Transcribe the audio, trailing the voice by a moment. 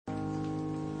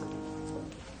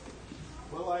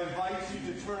I invite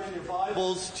you to turn your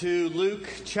Bibles to Luke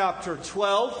chapter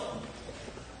 12.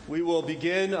 We will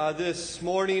begin this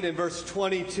morning in verse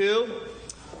 22.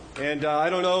 And I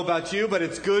don't know about you, but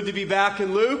it's good to be back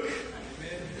in Luke.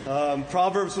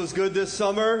 Proverbs was good this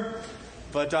summer,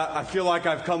 but I feel like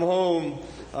I've come home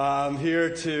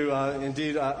here to,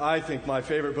 indeed, I think my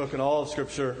favorite book in all of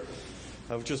Scripture,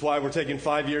 which is why we're taking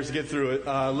 5 years to get through it.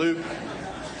 Luke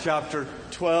chapter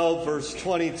 12, verse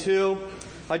 22.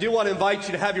 I do want to invite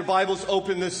you to have your Bibles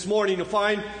open this morning. You'll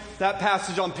find that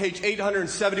passage on page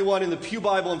 871 in the Pew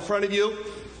Bible in front of you.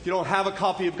 If you don't have a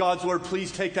copy of God's Word,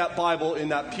 please take that Bible in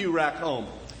that pew rack home.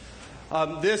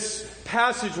 This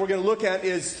passage we're going to look at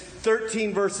is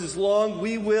 13 verses long.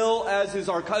 We will, as is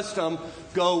our custom,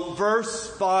 go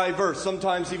verse by verse,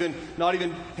 sometimes even not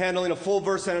even handling a full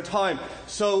verse at a time.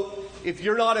 So if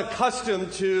you're not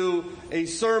accustomed to a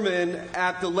sermon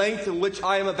at the length in which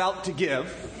I am about to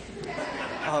give,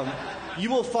 you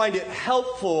will find it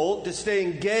helpful to stay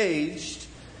engaged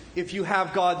if you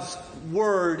have God's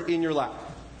Word in your lap.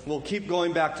 We'll keep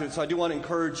going back to it, so I do want to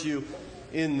encourage you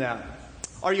in that.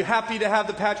 Are you happy to have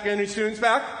the Patrick Henry students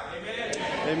back? Amen.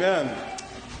 Amen.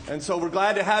 And so we're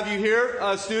glad to have you here,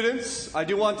 students. I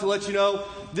do want to let you know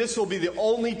this will be the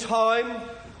only time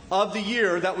of the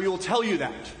year that we will tell you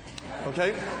that.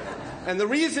 Okay? And the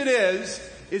reason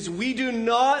is we do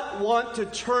not want to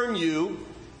turn you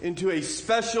into a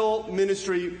special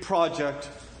ministry project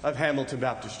of Hamilton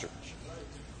Baptist Church.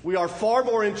 We are far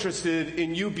more interested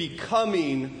in you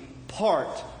becoming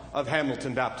part of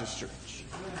Hamilton Baptist Church.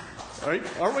 All right?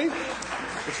 Aren't we?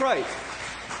 That's right.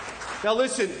 Now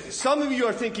listen, some of you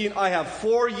are thinking, I have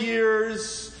 4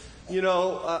 years,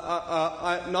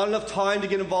 not enough time to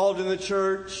get involved in the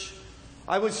church.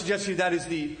 I would suggest to you that is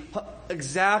the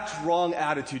exact wrong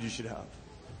attitude you should have.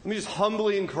 Let me just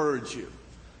humbly encourage you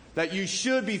that you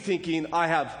should be thinking, I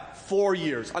have 4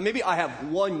 years. Maybe I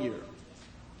have 1 year.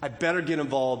 I better get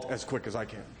involved as quick as I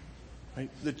can. Right?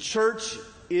 The church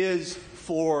is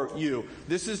for you.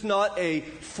 This is not a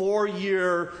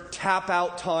 4-year tap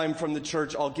out time from the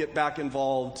church. I'll get back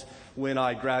involved when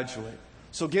I graduate.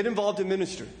 So get involved in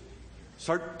ministry.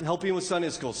 Start helping with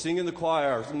Sunday school, sing in the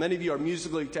choir. Many of you are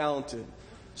musically talented.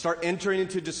 Start entering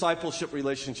into discipleship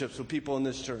relationships with people in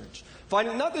this church.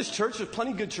 Not this church, there's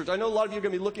plenty of good church. I know a lot of you are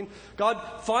going to be looking. God,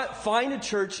 find a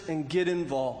church and get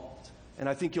involved. And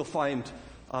I think you'll find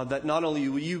that not only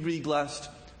will you be blessed,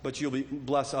 but you'll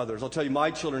bless others. I'll tell you,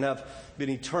 my children have been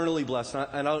eternally blessed.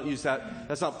 And I don't use that.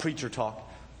 That's not preacher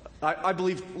talk. I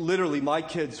believe literally my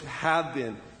kids have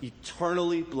been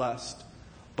eternally blessed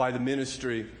by the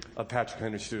ministry of Patrick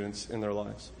Henry students in their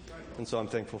lives. And so I'm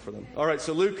thankful for them. All right,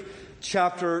 so Luke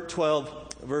chapter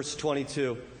 12, verse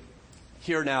 22.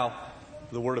 Hear now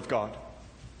the word of God.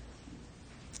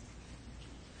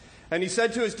 And he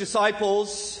said to his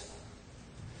disciples,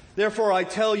 therefore I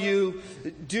tell you,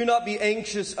 do not be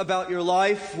anxious about your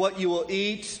life, what you will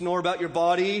eat, nor about your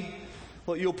body,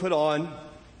 what you'll put on.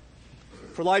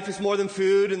 For life is more than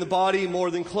food, and the body more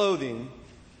than clothing.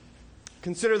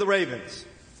 Consider the ravens.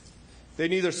 They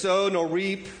neither sow nor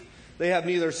reap. They have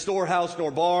neither storehouse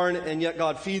nor barn, and yet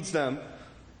God feeds them.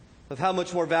 Of how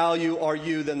much more value are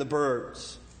you than the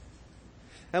birds?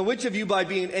 And which of you, by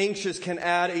being anxious, can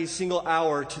add a single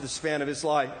hour to the span of his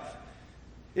life?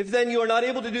 If then you are not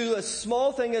able to do a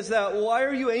small thing as that, why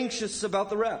are you anxious about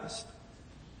the rest?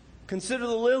 Consider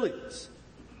the lilies,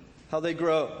 how they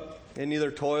grow. They neither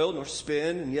toil nor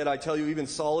spin, and yet I tell you, even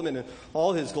Solomon in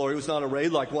all his glory was not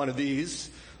arrayed like one of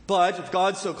these. But if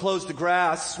God so clothes the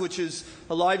grass, which is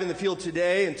alive in the field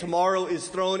today and tomorrow is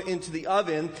thrown into the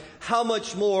oven, how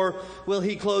much more will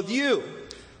he clothe you,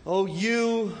 O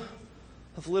you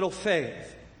of little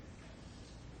faith?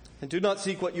 And do not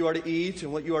seek what you are to eat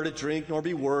and what you are to drink, nor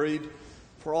be worried.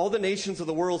 For all the nations of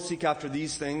the world seek after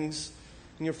these things,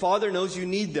 and your Father knows you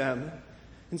need them.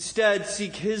 Instead,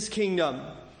 seek his kingdom,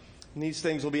 and these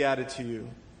things will be added to you.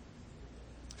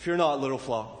 Fear not, little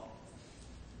flock.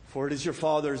 For it is your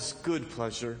Father's good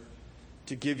pleasure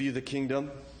to give you the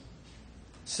kingdom.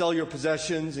 Sell your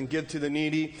possessions and give to the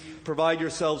needy. Provide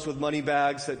yourselves with money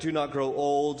bags that do not grow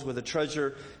old, with a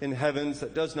treasure in heavens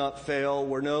that does not fail,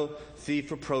 where no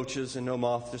thief approaches and no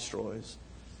moth destroys.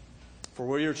 For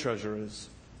where your treasure is,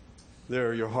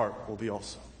 there your heart will be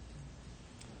also.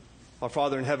 Our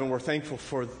Father in heaven, we're thankful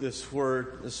for this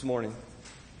word this morning.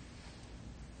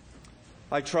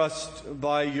 I trust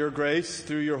by your grace,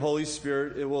 through your Holy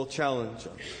Spirit, it will challenge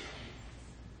us.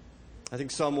 I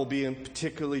think some will be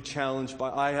particularly challenged by,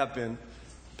 I have been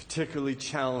particularly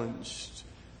challenged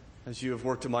as you have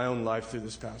worked in my own life through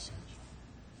this passage.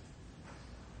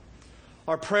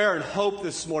 Our prayer and hope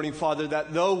this morning, Father,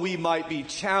 that though we might be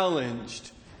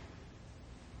challenged,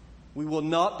 we will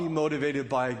not be motivated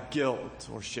by guilt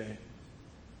or shame.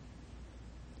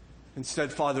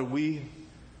 Instead, Father, we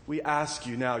ask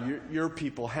you now, your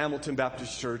people, Hamilton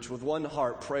Baptist Church, with one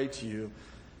heart pray to you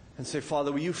and say,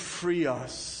 Father, will you free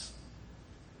us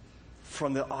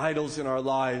from the idols in our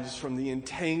lives, from the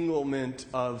entanglement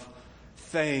of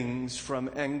things, from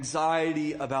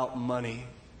anxiety about money.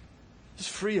 Just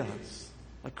free us,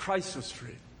 like Christ was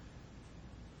free,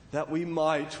 that we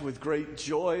might, with great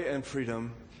joy and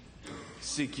freedom,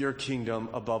 seek your kingdom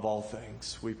above all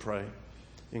things, we pray.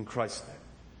 In Christ's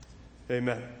name,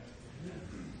 amen.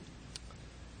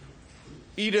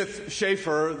 Edith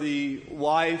Schaeffer, the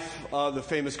wife of the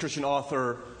famous Christian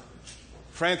author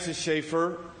Francis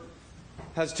Schaeffer,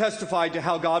 has testified to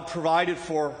how God provided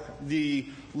for the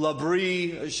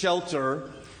L'Abri shelter,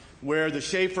 where the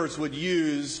Schaeffers would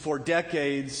use for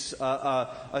decades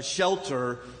a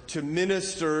shelter to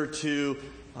minister to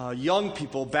young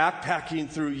people backpacking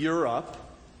through Europe,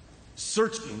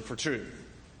 searching for truth.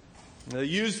 They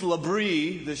used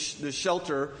L'Abri, the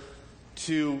shelter,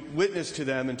 to witness to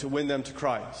them and to win them to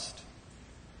Christ.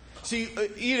 See,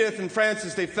 Edith and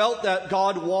Francis, they felt that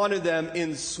God wanted them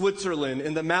in Switzerland,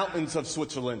 in the mountains of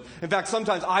Switzerland. In fact,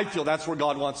 sometimes I feel that's where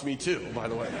God wants me too, by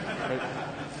the way. Right?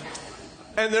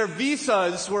 And their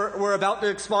visas were about to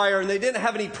expire, and they didn't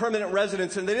have any permanent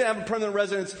residence. And they didn't have a permanent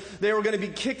residence. They were going to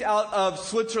be kicked out of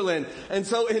Switzerland. And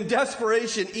so in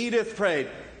desperation, Edith prayed,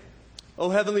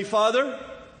 "Oh, Heavenly Father,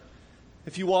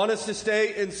 if you want us to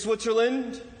stay in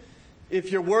Switzerland, if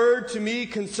your word to me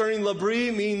concerning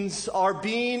L'Abri means our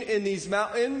being in these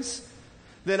mountains,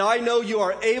 then I know you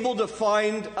are able to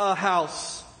find a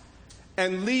house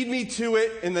and lead me to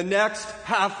it in the next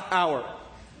half hour."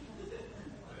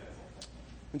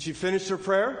 When she finished her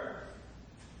prayer,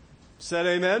 said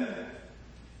amen,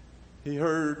 she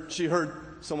heard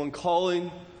someone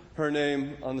calling her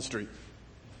name on the street.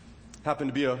 Happened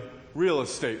to be a real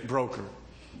estate broker.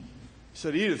 He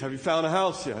said, "Edith, have you found a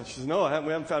house yet?" She says, "No,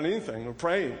 we haven't found anything. We're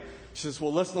praying." She says,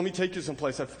 "Well, let me take you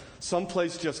someplace."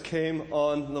 Someplace just came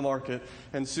on the market,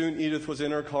 and soon Edith was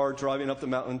in her car driving up the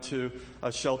mountain to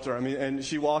a shelter. And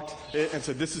she walked and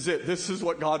said, "This is it. This is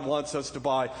what God wants us to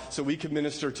buy so we can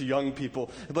minister to young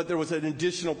people." But there was an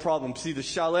additional problem. See, the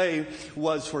chalet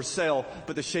was for sale,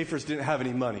 but the Schaeffers didn't have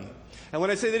any money. And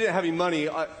when I say they didn't have any money,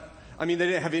 I mean they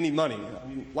didn't have any money,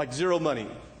 like zero money.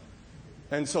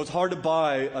 And so it's hard to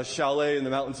buy a chalet in the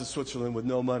mountains of Switzerland with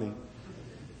no money.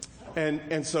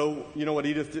 And so, you know what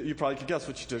Edith did? You probably could guess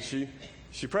what she did.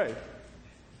 She prayed.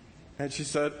 And she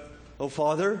said, "Oh,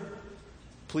 Father,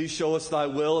 please show us thy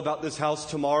will about this house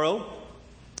tomorrow.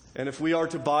 And if we are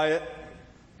to buy it,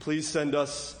 please send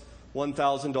us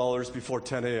 $1,000 before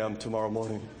 10 a.m. tomorrow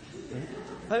morning."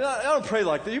 I don't pray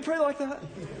like that. You pray like that?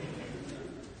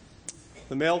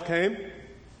 The mail came. There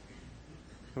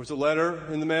was a letter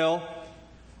in the mail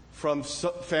from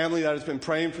family that has been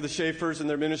praying for the Schaeffers in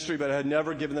their ministry, but had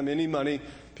never given them any money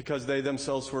because they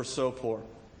themselves were so poor.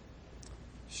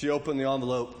 She opened the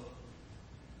envelope,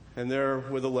 and there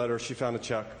with a letter, she found a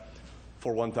check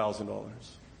for $1,000.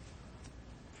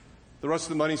 The rest of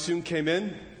the money soon came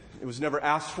in. It was never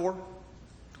asked for.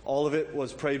 All of it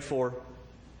was prayed for,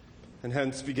 and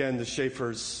hence began the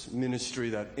Schaeffers'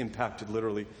 ministry that impacted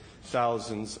literally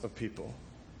thousands of people.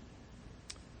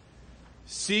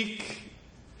 Seek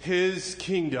His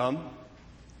kingdom,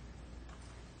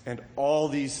 and all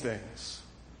these things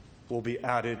will be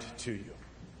added to you.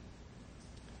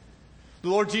 The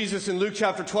Lord Jesus in Luke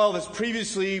chapter 12 has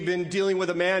previously been dealing with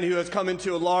a man who has come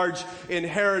into a large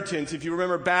inheritance. If you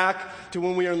remember back to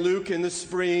when we were in Luke in the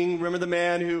spring, remember the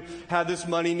man who had this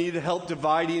money, needed help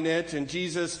dividing it, and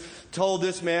Jesus told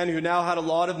this man who now had a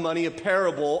lot of money a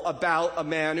parable about a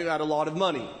man who had a lot of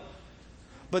money.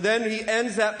 But then he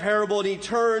ends that parable and he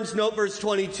turns, note verse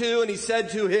 22, and he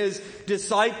said to his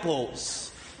disciples.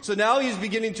 So now he's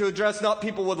beginning to address not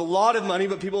people with a lot of money,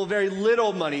 but people with very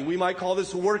little money. We might call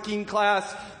this working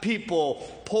class people,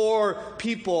 poor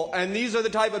people. And these are the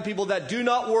type of people that do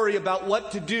not worry about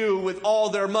what to do with all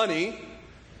their money.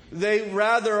 They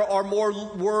rather are more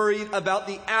worried about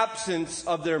the absence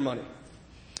of their money.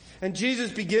 And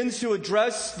Jesus begins to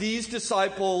address these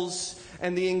disciples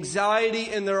and the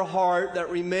anxiety in their heart that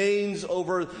remains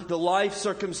over the life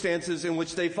circumstances in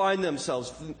which they find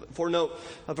themselves. For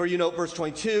you note verse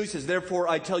 22, he says, "Therefore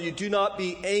I tell you, do not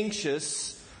be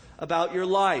anxious about your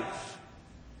life."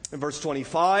 In verse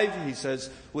 25, he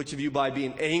says, "Which of you by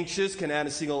being anxious can add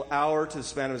a single hour to the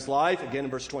span of his life?" Again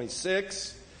in verse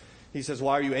 26, he says,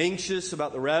 "Why are you anxious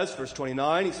about the rest?" Verse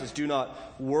 29, he says, "Do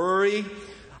not worry."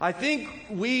 I think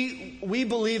we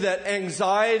believe that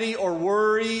anxiety or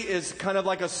worry is kind of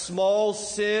like a small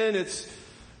sin.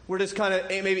 We're just kind of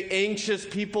maybe anxious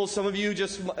people. Some of you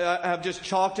just have just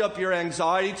chalked up your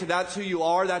anxiety to that's who you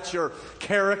are. That's your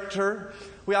character.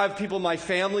 We have people in my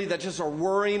family that just are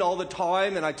worrying all the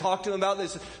time, and I talk to them about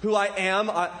this, who I am.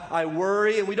 I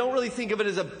worry, and we don't really think of it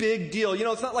as a big deal. You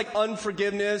know, it's not like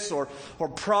unforgiveness or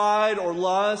pride or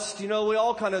lust. You know, we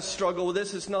all kind of struggle with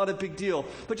this. It's not a big deal.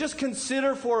 But just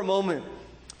consider for a moment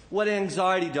what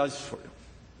anxiety does for you.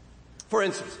 For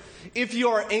instance, if you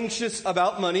are anxious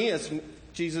about money, as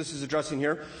Jesus is addressing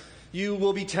here, you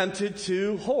will be tempted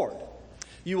to hoard.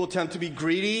 You will tempt to be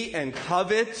greedy and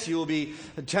covet. You will be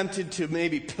tempted to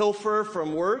maybe pilfer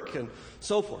from work and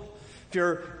so forth. If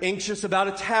you're anxious about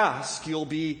a task, you'll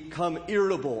become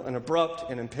irritable and abrupt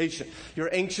and impatient.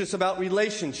 You're anxious about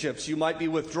relationships. You might be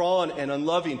withdrawn and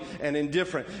unloving and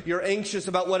indifferent. You're anxious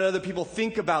about what other people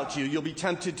think about you. You'll be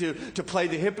tempted to play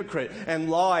the hypocrite and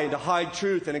lie, to hide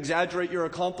truth and exaggerate your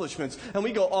accomplishments. And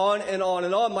we go on and on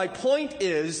and on. My point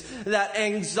is that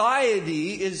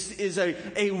anxiety is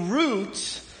a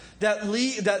root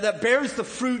that bears the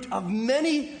fruit of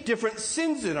many different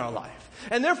sins in our life.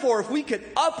 And therefore, if we could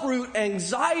uproot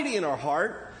anxiety in our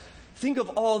heart, think of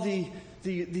all the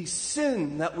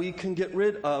sin that we can get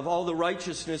rid of, all the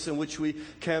righteousness in which we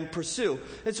can pursue.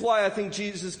 It's why I think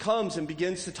Jesus comes and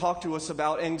begins to talk to us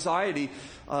about anxiety.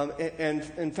 And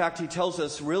in fact, he tells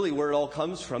us really where it all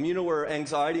comes from. You know where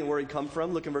anxiety and where it comes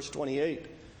from? Look in verse 28.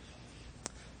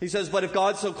 He says, "But if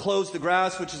God so clothes the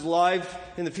grass which is alive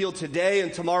in the field today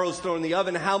and tomorrow is thrown in the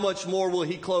oven, how much more will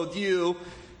he clothe you?"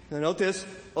 Now note this,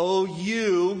 "O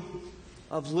you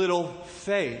of little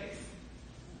faith."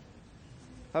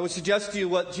 I would suggest to you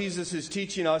what Jesus is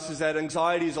teaching us is that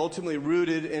anxiety is ultimately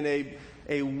rooted in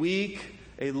a weak,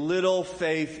 a little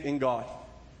faith in God.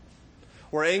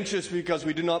 We're anxious because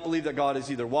we do not believe that God is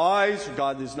either wise, or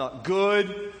God is not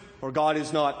good, or God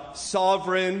is not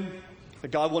sovereign,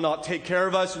 that God will not take care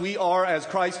of us. We are, as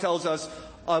Christ tells us,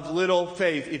 of little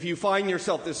faith. If you find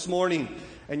yourself this morning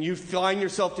and you find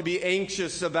yourself to be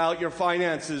anxious about your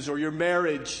finances or your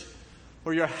marriage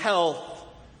or your health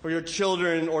or your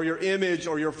children or your image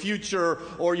or your future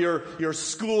or your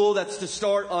school that's to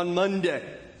start on Monday,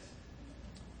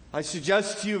 I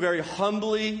suggest to you very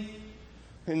humbly,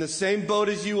 in the same boat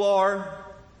as you are,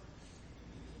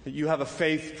 that you have a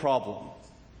faith problem.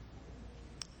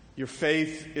 Your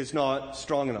faith is not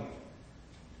strong enough.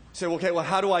 You say, okay, well,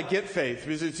 how do I get faith?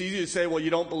 Because it's easy to say, well, you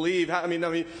don't believe. How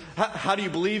do you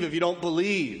believe if you don't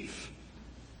believe?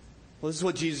 Well, this is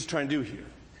what Jesus is trying to do here.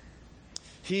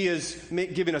 He is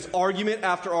giving us argument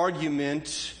after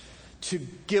argument to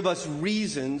give us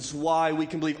reasons why we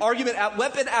can believe.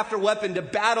 Weapon after weapon to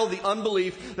battle the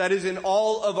unbelief that is in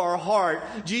all of our heart.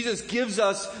 Jesus gives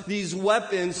us these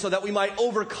weapons so that we might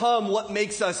overcome what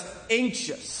makes us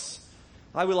anxious.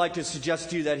 I would like to suggest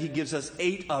to you that he gives us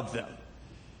 8 of them.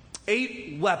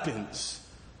 8 weapons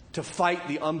to fight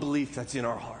the unbelief that's in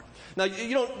our heart. Now,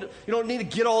 you don't need to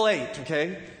get all 8,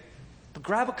 okay? But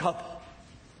grab a couple.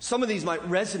 Some of these might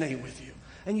resonate with you.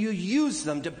 And you use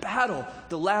them to battle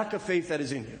the lack of faith that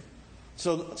is in you.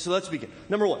 So let's begin.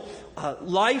 Number 1,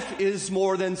 life is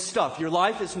more than stuff. Your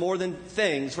life is more than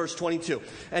things. Verse 22.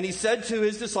 And he said to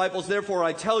his disciples, "Therefore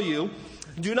I tell you,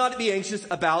 do not be anxious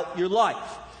about your life,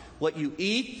 what you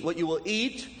will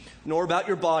eat, nor about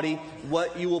your body,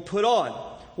 what you will put on."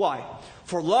 Why?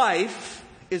 For life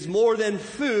is more than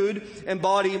food, and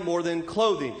body more than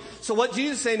clothing. So what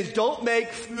Jesus is saying is, don't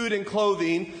make food and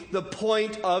clothing the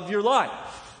point of your life.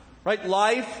 Right?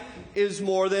 Life is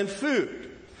more than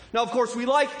food. Now, of course, we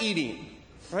like eating.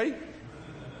 Right?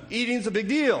 Eating's a big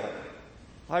deal.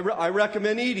 I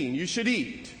recommend eating. You should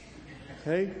eat.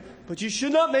 Okay? But you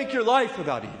should not make your life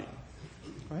about eating.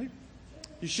 Right?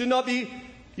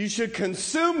 You should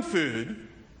consume food,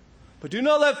 but do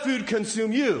not let food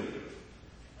consume you.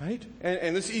 Right?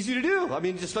 And it's easy to do. I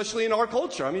mean, especially in our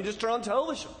culture. I mean, just turn on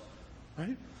television.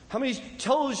 Right? How many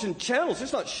television channels,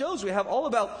 just not shows, we have all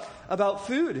about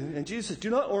food. And Jesus says, do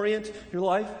not orient your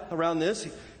life around this.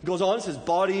 He goes on and says,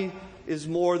 body is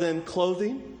more than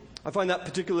clothing. I find that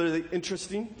particularly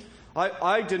interesting.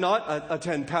 I did not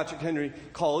attend Patrick Henry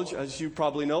College, as you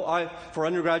probably know. For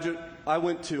undergraduate, I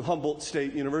went to Humboldt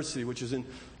State University, which is in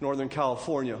Northern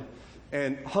California.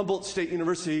 And Humboldt State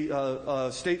University,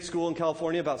 state school in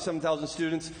California, about 7,000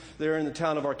 students there in the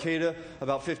town of Arcata,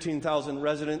 about 15,000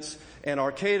 residents. And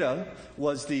Arcata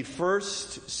was the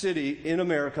first city in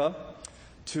America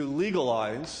to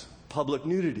legalize public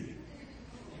nudity.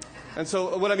 And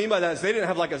so what I mean by that is they didn't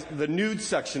have like the nude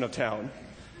section of town.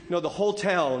 No, the whole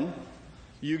town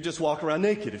you just walk around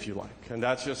naked if you like. And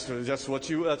that's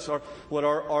what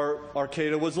our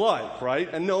Arcata was like, right?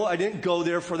 And no, I didn't go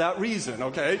there for that reason,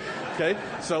 okay? Okay?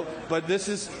 So, but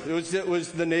it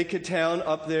was the naked town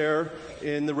up there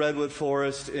in the Redwood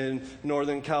Forest in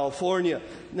Northern California.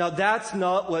 Now, that's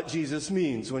not what Jesus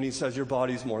means when he says your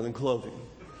body's more than clothing,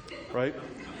 right?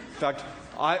 In fact,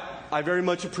 I very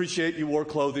much appreciate you wore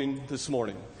clothing this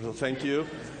morning. So thank you.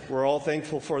 We're all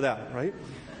thankful for that, right?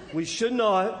 We should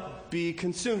not be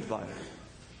consumed by it.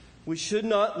 We should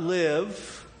not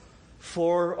live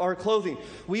for our clothing.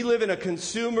 We live in a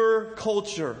consumer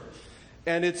culture.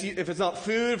 And if it's not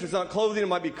food, if it's not clothing, it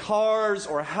might be cars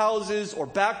or houses or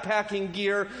backpacking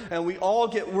gear. And we all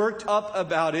get worked up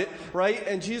about it, right?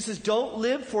 And Jesus says, don't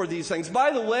live for these things.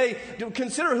 By the way,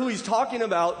 consider who he's talking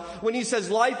about when he says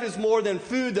life is more than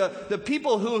food. The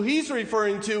people who he's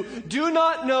referring to do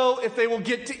not know if they will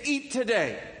get to eat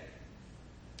today.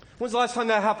 When's the last time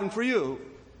that happened for you?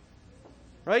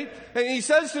 Right? And he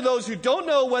says to those who don't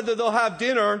know whether they'll have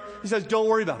dinner, he says, don't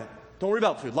worry about it. Don't worry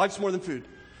about food. Life's more than food.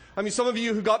 I mean, some of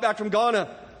you who got back from Ghana,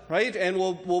 right, and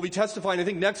we'll be testifying, I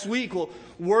think next week,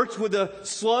 worked with the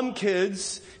slum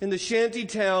kids in the shanty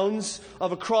towns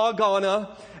of Accra,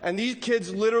 Ghana, and these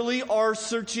kids literally are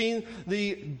searching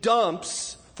the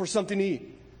dumps for something to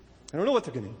eat. They don't know what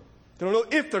they're going to eat. They don't know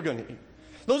if they're going to eat.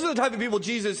 Those are the type of people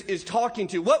Jesus is talking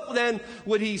to. What then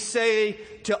would he say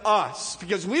to us?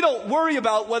 Because we don't worry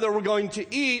about whether we're going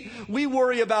to eat. We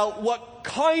worry about what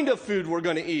kind of food we're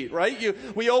going to eat, right?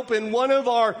 We open one of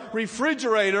our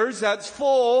refrigerators that's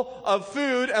full of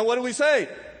food, and what do we say?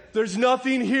 There's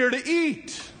nothing here to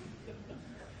eat.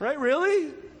 Right?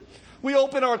 Really? We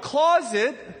open our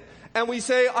closet, and we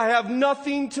say, I have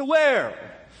nothing to wear.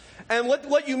 And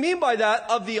what you mean by that,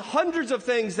 of the hundreds of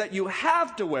things that you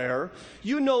have to wear,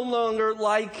 you no longer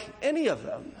like any of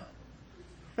them.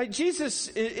 Right? Jesus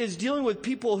is dealing with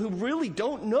people who really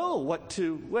don't know what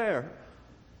to wear.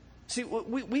 See,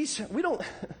 we don't,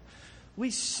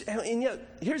 and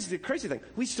yet, here's the crazy thing.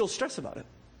 We still stress about it.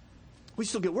 We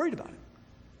still get worried about it.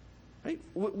 Right?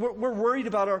 We're worried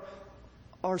about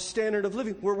our standard of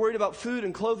living. We're worried about food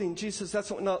and clothing. Jesus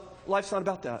says, life's not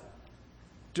about that.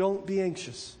 Don't be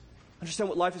anxious. Understand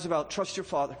what life is about. Trust your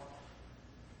Father.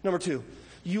 Number 2,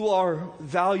 you are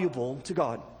valuable to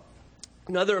God.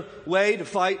 Another way to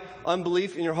fight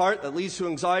unbelief in your heart that leads to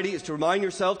anxiety is to remind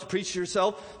yourself, to preach to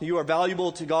yourself, that you are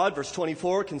valuable to God. Verse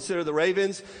 24, consider the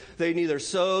ravens. They neither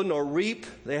sow nor reap.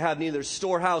 They have neither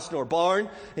storehouse nor barn,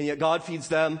 and yet God feeds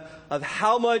them. Of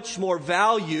how much more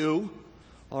value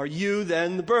are you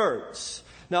than the birds?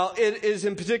 Now, it is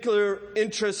in particular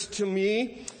interest to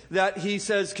me that he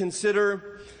says, consider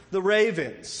the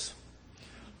ravens.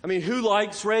 I mean, who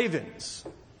likes ravens?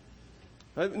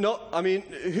 No, I mean,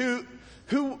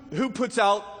 who puts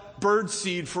out bird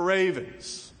seed for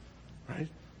ravens? Right?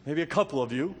 Maybe a couple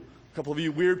of you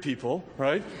weird people,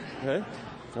 right? Okay.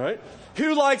 Right?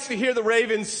 Who likes to hear the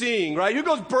ravens sing, right? Who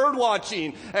goes bird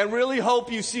watching and really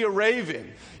hope you see a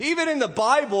raven? Even in the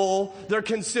Bible, they're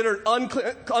considered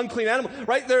unclean animals,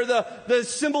 right? They're the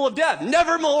symbol of death.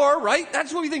 Nevermore, right?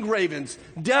 That's what we think ravens.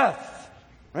 Death.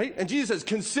 Right? And Jesus says,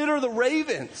 consider the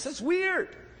ravens. That's weird.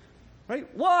 Right?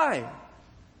 Why?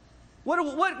 What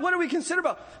do we consider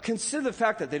about? Consider the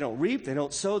fact that they don't reap, they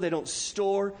don't sow, they don't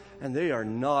store, and they are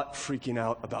not freaking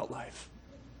out about life.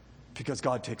 Because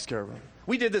God takes care of them.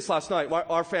 We did this last night. For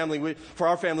our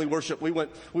family worship, we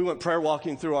went prayer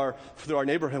walking through our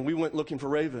neighborhood. We went looking for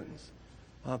ravens.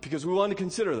 Because we wanted to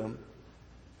consider them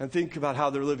and think about how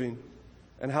they're living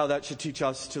and how that should teach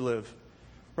us to live.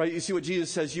 Right? You see what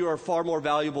Jesus says, you are far more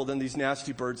valuable than these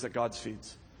nasty birds that God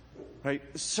feeds. Right?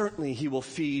 Certainly he will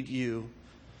feed you.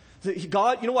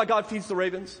 God, you know why God feeds the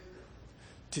ravens?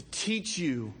 To teach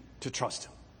you to trust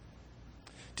him.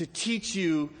 To teach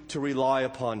you to rely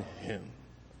upon him.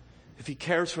 If he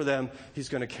cares for them, he's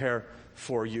going to care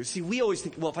for you. See, we always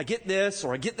think, well, if I get this,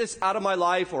 or I get this out of my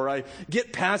life, or I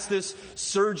get past this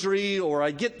surgery, or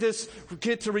I get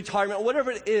to retirement, or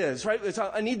whatever it is, right?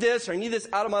 I need this, or I need this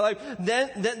out of my life,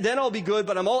 then I'll be good,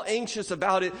 but I'm all anxious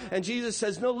about it. And Jesus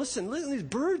says, no, listen, these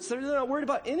birds, they're not worried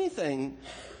about anything,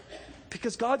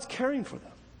 because God's caring for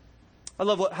them. I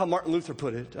love how Martin Luther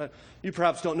put it. You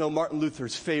perhaps don't know Martin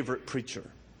Luther's favorite preacher.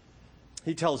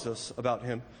 He tells us about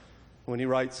him when he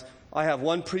writes, I have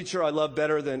one preacher I love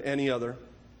better than any other.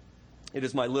 It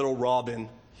is my little Robin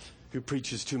who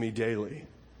preaches to me daily.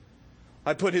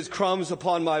 I put his crumbs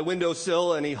upon my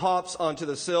windowsill, and he hops onto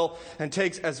the sill and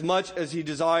takes as much as he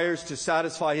desires to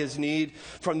satisfy his need.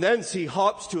 From thence he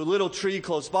hops to a little tree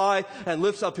close by and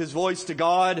lifts up his voice to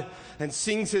God and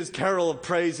sings his carol of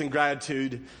praise and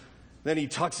gratitude. Then he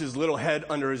tucks his little head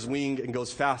under his wing and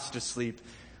goes fast to sleep,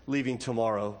 leaving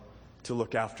tomorrow to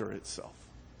look after itself.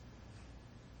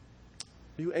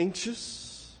 Are you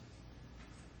anxious?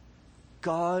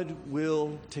 God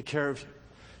will take care of you.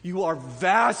 You are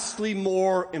vastly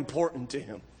more important to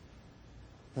him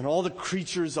than all the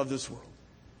creatures of this world.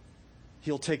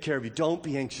 He'll take care of you. Don't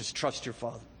be anxious. Trust your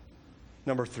Father.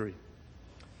 Number 3,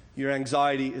 your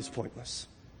anxiety is pointless.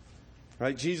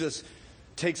 Right? Jesus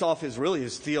takes off his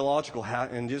theological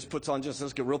hat and just puts on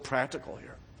let's get real practical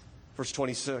here. Verse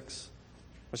 25.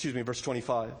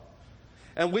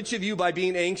 And which of you by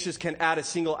being anxious can add a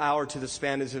single hour to the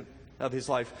span of his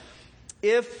life?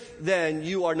 If then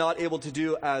you are not able to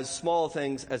do as small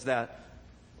things as that,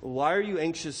 why are you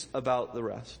anxious about the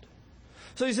rest?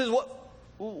 So he says,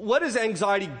 what does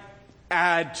anxiety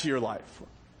add to your life?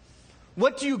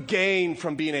 What do you gain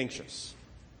from being anxious?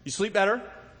 You sleep better,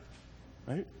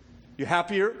 right? You're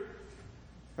happier,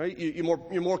 right?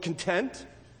 You're more content.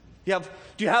 Do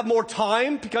you have more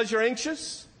time because you're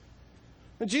anxious?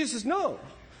 And Jesus says, no.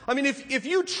 I mean, if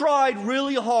you tried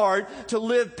really hard to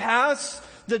live past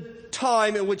the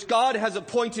time in which God has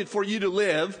appointed for you to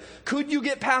live, could you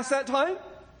get past that time?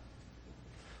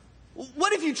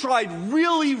 What if you tried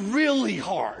really, really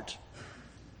hard?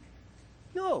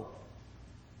 No.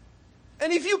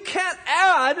 And if you can't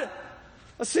add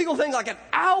a single thing like an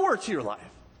hour to your life,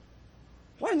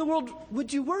 why in the world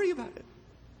would you worry about it?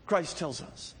 Christ tells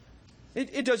us.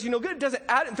 It does you no good. It doesn't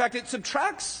add. In fact, it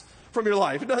subtracts from your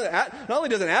life. It doesn't add. Not only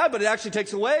doesn't add, but it actually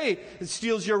takes away. It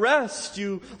steals your rest.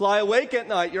 You lie awake at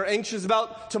night. You're anxious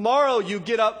about tomorrow. You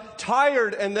get up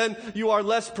tired, and then you are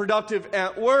less productive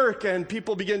at work, and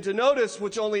people begin to notice,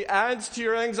 which only adds to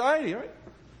your anxiety, right?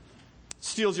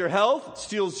 Steals your health,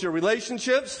 steals your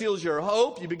relationships, steals your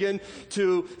hope. You begin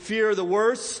to fear the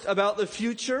worst about the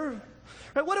future.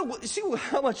 Right? See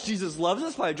how much Jesus loves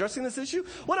us by addressing this issue?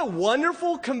 What a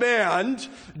wonderful command.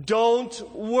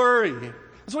 Don't worry.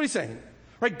 That's what he's saying.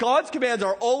 Right? God's commands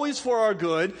are always for our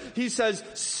good. He says,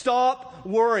 stop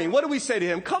worrying. What do we say to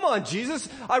him? Come on, Jesus.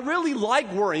 I really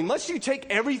like worrying. Must you take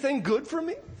everything good from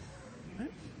me?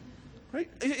 Right?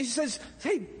 He says,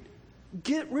 hey,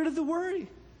 get rid of the worry.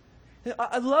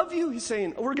 I love you, he's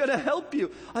saying. We're going to help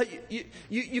you.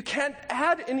 You can't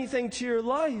add anything to your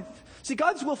life. See,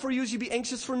 God's will for you is you be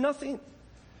anxious for nothing.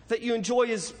 That you enjoy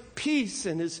his peace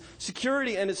and his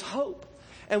security and his hope.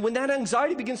 And when that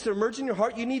anxiety begins to emerge in your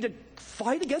heart, you need to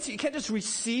fight against it. You can't just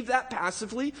receive that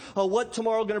passively. Oh, what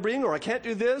tomorrow going to bring? Or I can't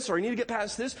do this. Or I need to get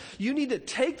past this. You need to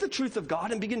take the truth of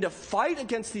God and begin to fight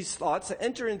against these thoughts that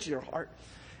enter into your heart.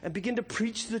 And begin to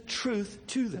preach the truth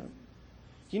to them.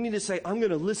 You need to say, I'm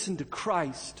going to listen to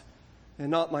Christ and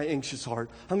not my anxious heart.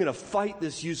 I'm going to fight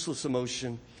this useless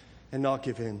emotion and not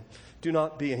give in. Do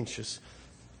not be anxious.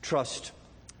 Trust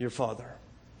your Father.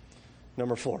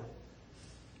 Number 4.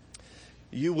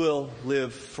 You will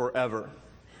live forever.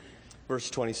 Verse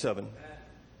 27.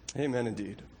 Amen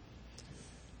indeed.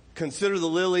 Consider the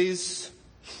lilies,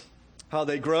 how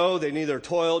they grow. They neither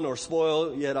toil nor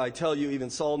spoil. Yet I tell you, even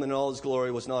Solomon in all his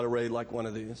glory was not arrayed like one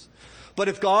of these. But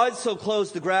if God so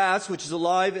clothes the grass, which is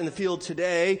alive in the field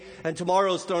today, and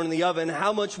tomorrow is thrown in the oven,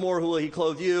 how much more will he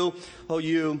clothe you, O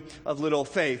you of little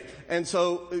faith? And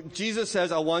so Jesus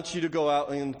says, I want you to go out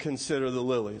and consider the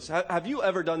lilies. Have you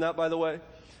ever done that, by the way?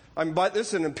 This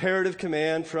is an imperative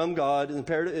command from God.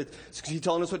 He's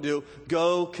telling us what to do.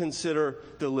 Go consider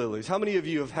the lilies. How many of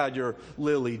you have had your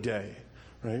lily day,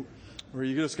 right? Where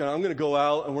you're just I'm going to go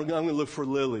out and I'm going to look for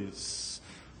lilies.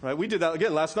 Right, we did that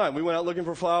again last night. We went out looking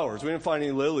for flowers. We didn't find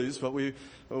any lilies, but we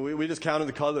just counted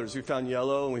the colors. We found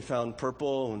yellow and we found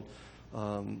purple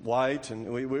and white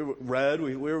and we were red.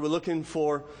 We were looking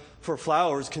for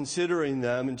flowers, considering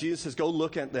them. And Jesus says, go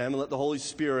look at them and let the Holy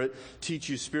Spirit teach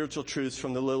you spiritual truths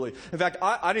from the lily. In fact,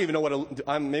 I didn't even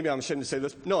know maybe I'm ashamed to say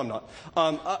this. No, I'm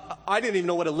not. I didn't even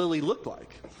know what a lily looked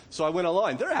like. So I went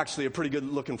online. They're actually a pretty good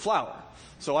looking flower.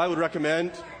 So I would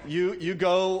recommend you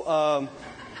go.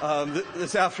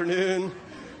 This afternoon,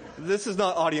 this is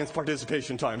not audience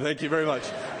participation time. Thank you very much.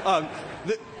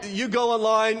 You go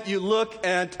online, you look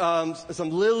at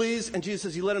some lilies, and Jesus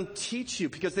says you let them teach you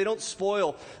because they don't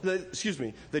spoil. They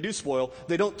do spoil.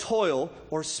 They don't toil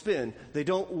or spin. They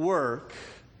don't work.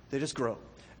 They just grow.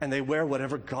 And they wear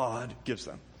whatever God gives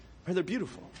them. Right? They're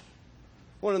beautiful.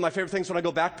 One of my favorite things when I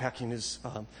go backpacking is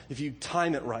if you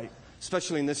time it right,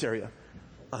 especially in this area,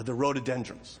 the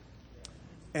rhododendrons.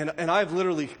 And I've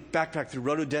literally backpacked through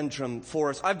rhododendron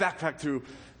forest. I've backpacked through,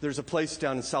 there's a place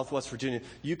down in Southwest Virginia,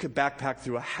 you could backpack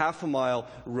through a half-a-mile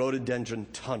rhododendron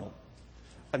tunnel.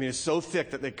 I mean, it's so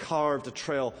thick that they carved a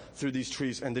trail through these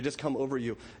trees, and they just come over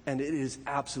you, and it is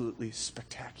absolutely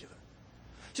spectacular.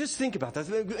 Just think about that.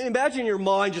 Imagine in your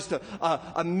mind just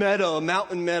a meadow, a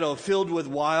mountain meadow filled with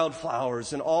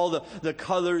wildflowers and all the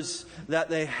colors that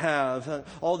they have,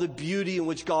 all the beauty in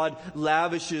which God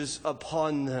lavishes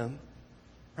upon them.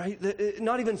 Right?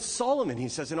 Not even Solomon, he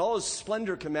says, in all his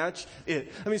splendor can match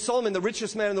it. I mean, Solomon, the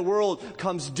richest man in the world,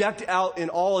 comes decked out in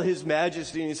all his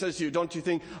majesty, and he says to you, don't you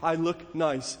think I look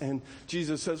nice? And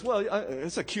Jesus says, well,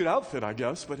 it's a cute outfit, I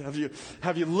guess, but have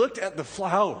you looked at the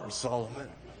flowers, Solomon?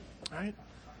 Right?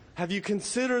 Have you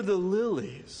considered the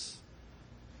lilies?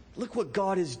 Look what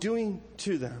God is doing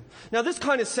to them. Now, this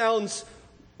kind of sounds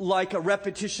like a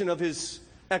repetition of his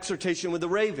exhortation with the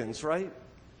ravens, right?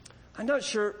 I'm not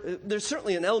sure. There's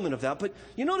certainly an element of that. But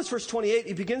you notice verse 28,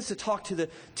 he begins to talk to the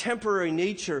temporary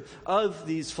nature of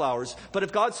these flowers. But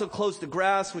if God so clothes the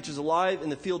grass, which is alive in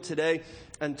the field today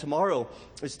and tomorrow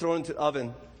is thrown into the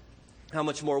oven, how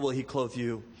much more will he clothe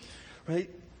you? Right?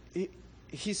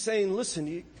 He's saying,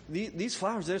 listen, these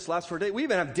flowers, they just last for a day. We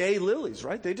even have day lilies,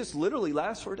 right? They just literally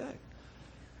last for a day.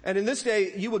 And in this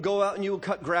day, you would go out and you would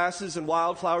cut grasses and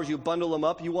wildflowers. You would bundle them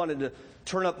up. You wanted to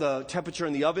turn up the temperature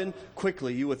in the oven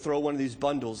quickly. You would throw one of these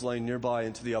bundles laying nearby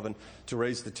into the oven to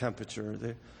raise the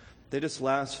temperature. They just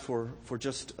last for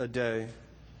just a day.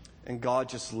 And God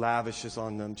just lavishes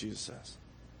on them, Jesus says.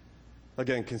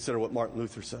 Again, consider what Martin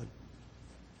Luther said.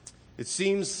 It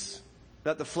seems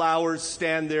that the flowers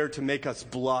stand there to make us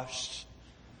blush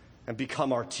and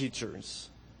become our teachers.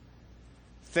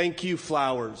 Thank you,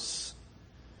 flowers,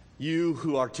 you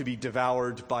who are to be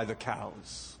devoured by the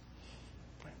cows.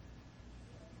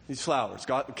 These flowers,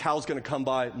 the cow's going to come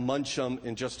by, munch them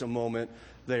in just a moment.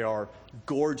 They are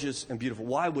gorgeous and beautiful.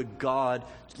 Why would God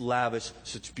lavish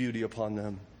such beauty upon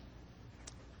them?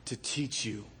 To teach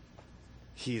you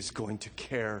he is going to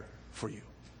care for you.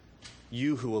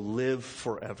 You who will live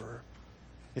forever.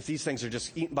 If these things are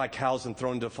just eaten by cows and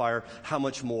thrown into fire, how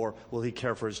much more will he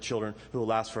care for his children who will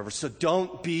last forever? So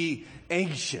don't be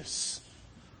anxious,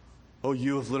 oh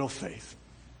you of little faith.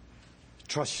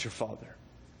 Trust your Father.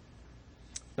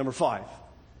 Number 5,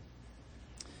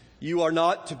 you are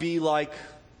not to be like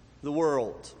the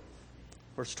world.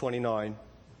 Verse 29.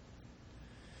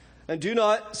 And do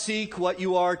not seek what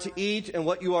you are to eat and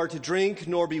what you are to drink,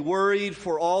 nor be worried,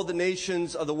 for all the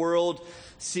nations of the world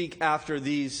seek after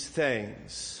these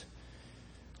things.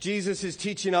 Jesus is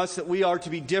teaching us that we are to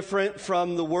be different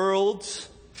from the world.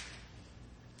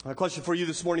 My question for you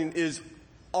this morning is,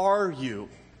 are you?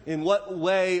 In what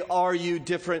way are you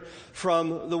different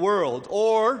from the world?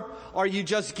 Or are you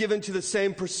just given to the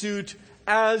same pursuit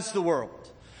as the world?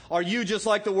 Are you just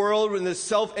like the world in this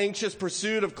self-anxious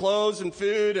pursuit of clothes and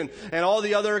food and all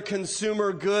the other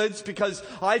consumer goods? Because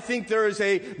I think there is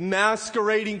a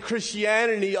masquerading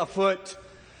Christianity afoot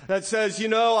that says, you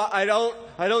know, I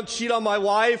don't cheat on my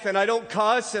wife, and I don't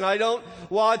cuss, and I don't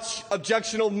watch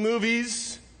objectionable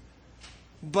movies.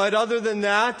 But other than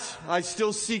that, I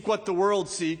still seek what the world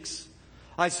seeks.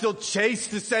 I still chase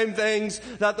the same things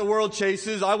that the world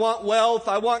chases. I want wealth.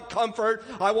 I want comfort.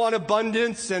 I want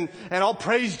abundance. And I'll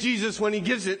praise Jesus when he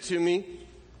gives it to me.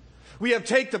 We have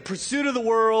taken the pursuit of the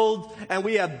world and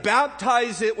we have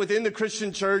baptized it within the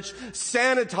Christian church,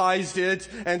 sanitized it,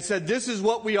 and said this is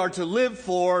what we are to live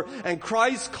for. And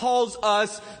Christ calls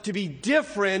us to be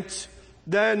different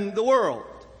than the world.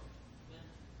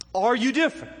 Are you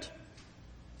different?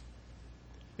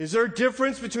 Is there a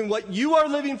difference between what you are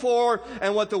living for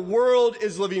and what the world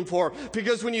is living for?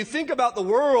 Because when you think about the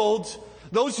world,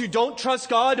 those who don't trust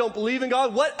God, don't believe in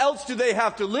God, what else do they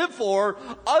have to live for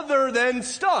other than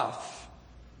stuff?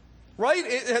 Right?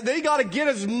 They got to get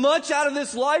as much out of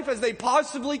this life as they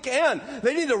possibly can.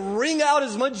 They need to wring out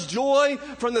as much joy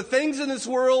from the things in this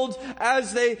world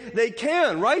as they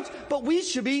can, right? But we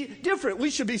should be different.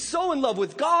 We should be so in love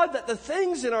with God that the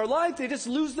things in our life, they just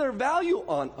lose their value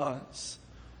on us.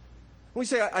 We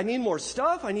say, I need more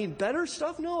stuff. I need better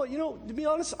stuff. No, to be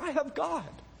honest, I have God.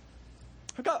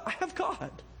 I have God.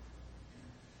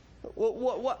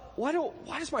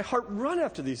 Why does my heart run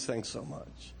after these things so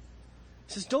much?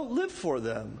 He says, don't live for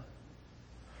them.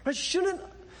 Right?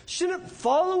 Shouldn't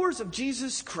followers of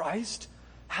Jesus Christ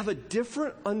have a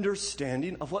different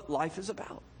understanding of what life is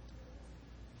about?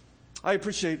 I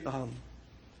appreciate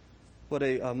what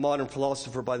a modern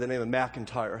philosopher by the name of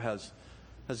MacIntyre has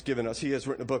given us. He has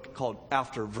written a book called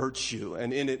After Virtue,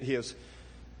 and in it he has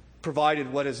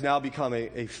provided what has now become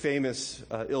a famous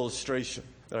illustration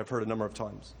that I've heard a number of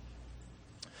times.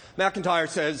 MacIntyre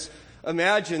says,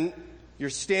 imagine you're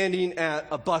standing at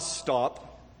a bus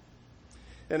stop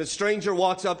and a stranger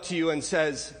walks up to you and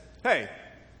says, hey,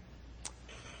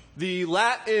 the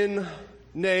Latin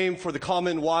name for the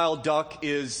common wild duck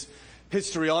is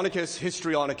Histrionicus,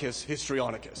 Histrionicus,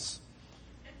 Histrionicus.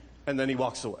 And then he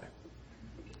walks away.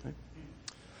 Okay?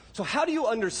 So how do you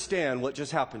understand what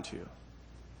just happened to you?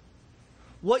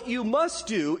 What you must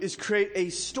do is create a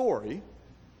story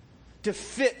to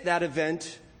fit that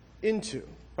event into,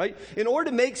 right? In order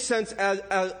to make sense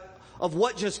of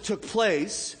what just took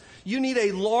place, you need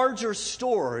a larger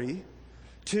story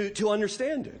to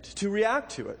understand it, to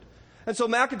react to it. And so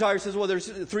McIntyre says, well, there's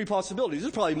three possibilities.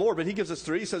 There's probably more, but he gives us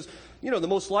three. He says, the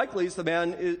most likely is the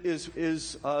man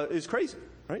is crazy,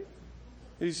 right?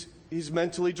 He's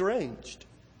mentally deranged.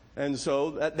 And so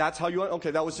that's how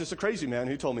that was just a crazy man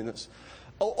who told me this.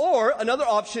 Or another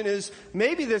option is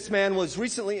maybe this man was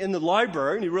recently in the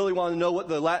library and he really wanted to know what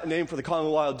the Latin name for the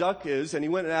common wild duck is, and he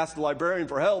went and asked the librarian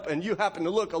for help, and you happen to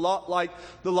look a lot like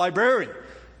the librarian.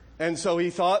 And so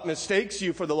he mistakes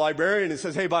you for the librarian and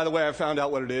says, hey, by the way, I found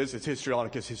out what it is. It's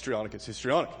Histrionicus, Histrionicus,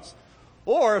 Histrionicus.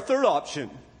 Or a third option,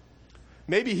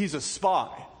 maybe he's a spy,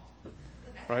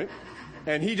 right?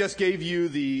 And he just gave you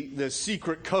the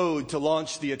secret code to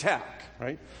launch the attack,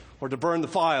 right? Or to burn the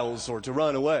files or to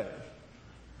run away.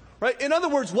 Right? In other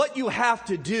words, what you have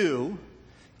to do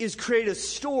is create a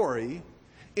story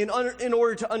in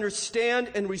order to understand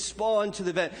and respond to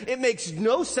the event. It makes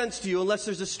no sense to you unless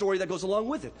there's a story that goes along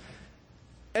with it.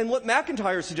 And what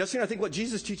McIntyre is suggesting, I think what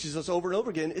Jesus teaches us over and over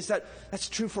again, is that that's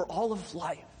true for all of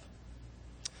life.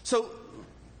 So,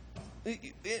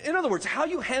 in other words, how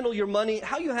you handle your money,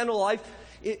 how you handle life,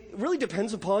 it really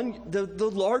depends upon the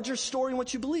larger story in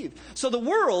what you believe. So the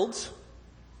world,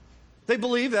 they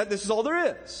believe that this is all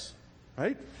there is,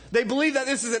 right? They believe that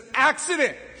this is an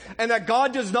accident and that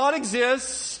God does not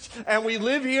exist, and we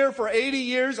live here for 80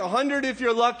 years, 100 if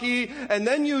you're lucky, and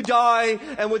then you die,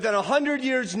 and within 100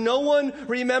 years no one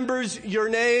remembers your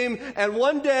name, and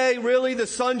one day really the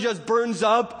sun just burns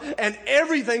up and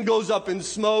everything goes up in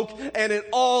smoke and it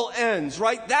all ends,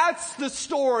 right? That's the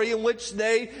story in which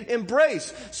they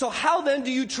embrace. So how then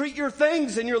do you treat your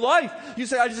things in your life? You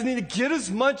say, I just need to get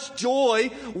as much joy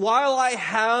while I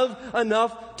have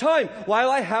enough time,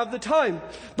 while I have the time.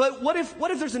 But what if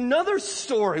there's another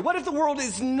story? What if the world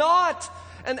is not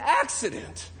an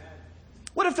accident?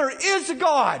 What if there is a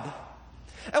God?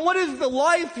 And what if the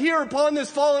life here upon this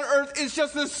fallen earth is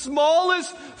just the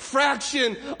smallest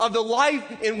fraction of the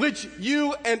life in which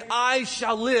you and I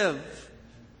shall live?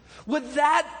 Would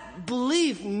that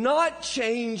belief not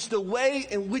change the way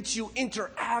in which you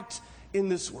interact in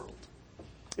this world?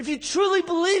 If you truly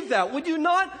believe that, would you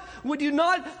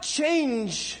not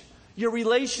change your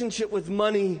relationship with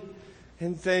money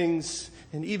and things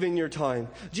and even your time?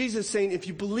 Jesus is saying, if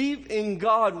you believe in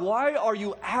God, why are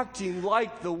you acting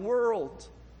like the world?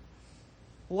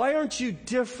 Why aren't you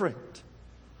different?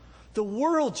 The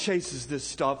world chases this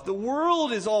stuff. The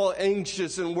world is all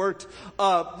anxious and worked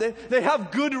up. They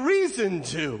have good reason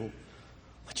to.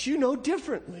 But you know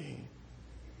differently.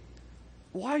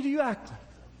 Why do you act like that?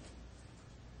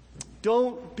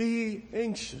 Don't be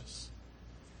anxious.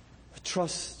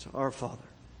 Trust our Father.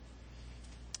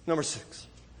 Number 6.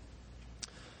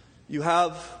 You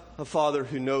have a Father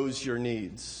who knows your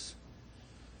needs.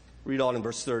 Read on in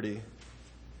verse 30.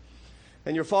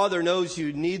 And your Father knows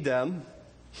you need them.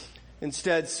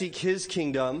 Instead, seek His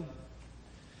kingdom,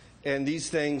 and these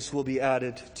things will be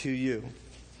added to you.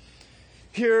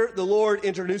 Here, the Lord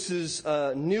introduces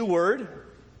a new word.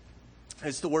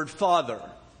 It's the word Father.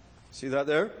 See that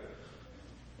there?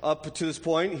 Up to this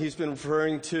point, He's been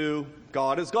referring to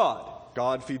God as God.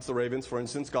 God feeds the ravens, for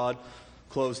instance. God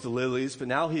clothes the lilies. But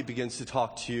now He begins to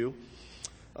talk to you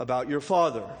about your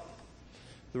Father.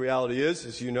 The reality is,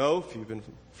 as you know, if you've been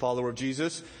a follower of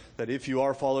Jesus, that if you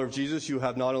are a follower of Jesus, you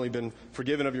have not only been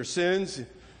forgiven of your sins,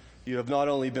 you have not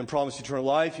only been promised eternal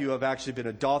life, you have actually been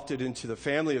adopted into the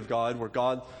family of God, where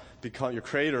God your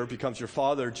creator becomes your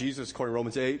father. Jesus, according to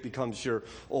Romans 8, becomes your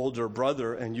older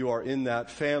brother, and you are in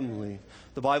that family.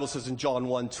 The Bible says in John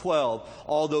 1:12,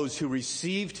 all those who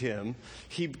received Him,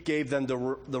 He gave them the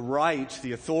right,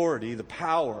 the authority, the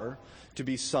power to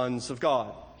be sons of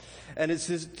God. And it's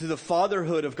to the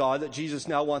fatherhood of God that Jesus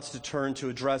now wants to turn to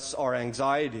address our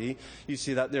anxiety. You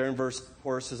see that there in verse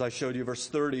as I showed you, verse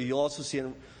 30. You'll also see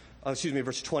in,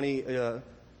 verse 20,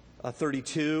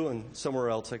 32, and somewhere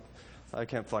else. I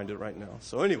can't find it right now.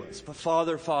 So anyways, but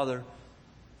Father, Father,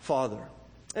 Father.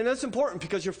 And that's important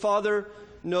because your Father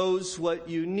knows what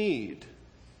you need.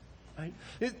 Right?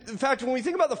 In fact, when we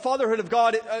think about the fatherhood of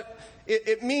God,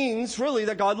 it means really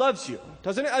that God loves you,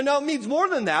 doesn't it? I know it means more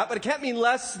than that, but it can't mean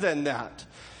less than that.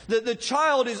 The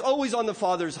child is always on the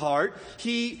father's heart.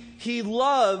 He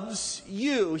loves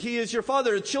you. He is your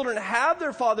father. Children have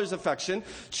their father's affection.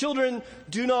 Children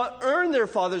do not earn their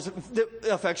father's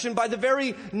affection by the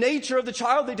very nature of the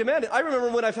child they demand it. I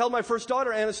remember when I held my first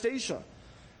daughter, Anastasia.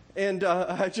 And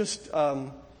it's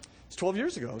 12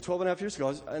 years ago, 12 and a half years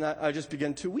ago, and I just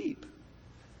began to weep.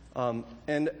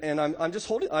 And I'm just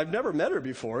holding, I've never met her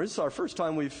before. It's our first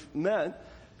time we've met.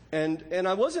 And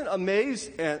I wasn't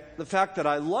amazed at the fact that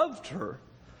I loved her.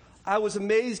 I was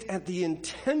amazed at the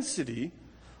intensity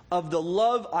of the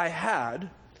love I had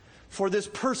for this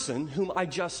person whom I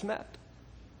just met.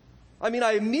 I mean,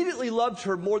 I immediately loved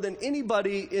her more than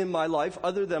anybody in my life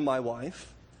other than my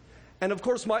wife. And of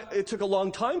course, it took a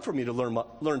long time for me to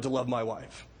learn to love my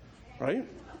wife. Right?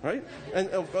 Right? And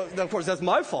of course, that's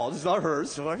my fault. It's not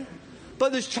hers. Right?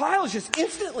 But this child is just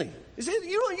instantly.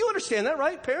 You understand that,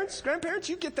 right? Parents, grandparents,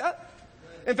 you get that?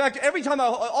 In fact, every time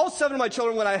all 7 of my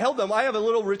children, when I held them, I have a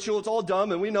little ritual. It's all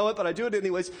dumb, and we know it, but I do it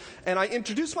anyways. And I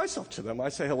introduce myself to them. I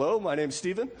say, hello, my name's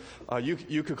Stephen.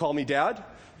 You could call me Dad.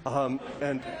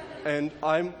 And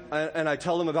I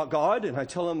tell them about God, and I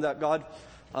tell them that God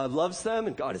loves them,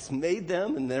 and God has made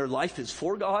them, and their life is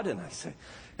for God. And I say,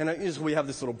 we have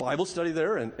this little Bible study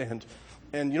there, and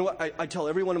you know what? I tell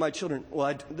every one of my children,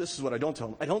 this is what I don't tell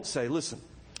them. I don't say, listen,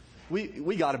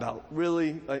 we got about,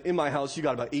 really, in my house, you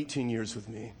got about 18 years with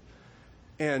me.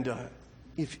 And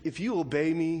if you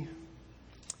obey me,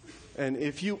 and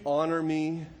if you honor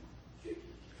me,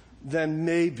 then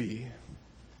maybe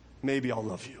I'll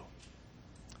love you.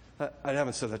 I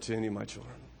haven't said that to any of my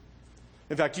children.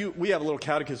 In fact, we have a little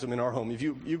catechism in our home. If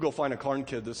you go find a Karn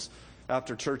kid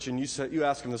after church and you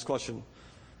ask him this question,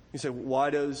 you say, why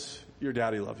does your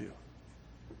daddy love you?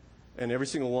 And every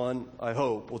single one, I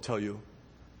hope, will tell you,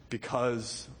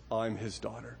 because I'm his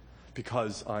daughter,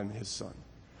 because I'm his son.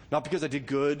 Not because I did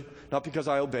good, not because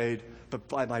I obeyed, but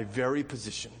by my very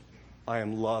position, I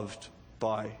am loved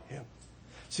by him.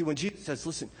 See, when Jesus says,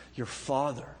 listen, your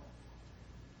Father,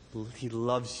 he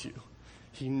loves you.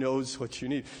 He knows what you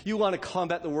need. You want to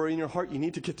combat the worry in your heart, you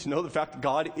need to get to know the fact that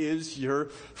God is your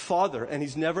Father, and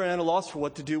he's never at a loss for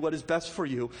what to do, what is best for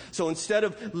you. So instead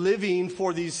of living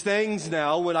for these things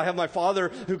now, when I have my Father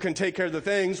who can take care of the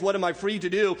things, what am I free to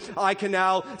do? I can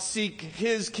now seek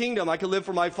his kingdom. I can live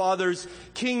for my Father's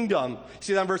kingdom.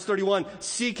 See that in verse 31?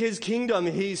 Seek his kingdom,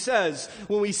 he says.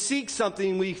 When we seek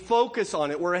something, we focus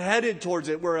on it. We're headed towards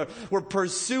it. We're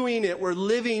pursuing it. We're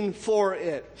living for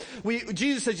it.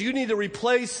 Jesus says you need to replace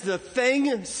the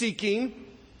thing seeking,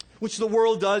 which the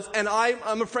world does, and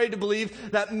I'm afraid to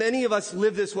believe that many of us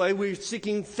live this way. We're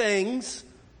seeking things,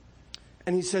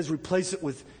 and he says replace it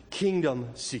with kingdom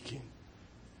seeking.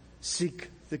 Seek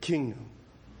the kingdom.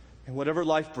 And whatever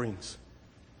life brings,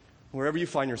 wherever you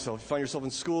find yourself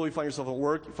in school, you find yourself at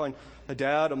work, you find a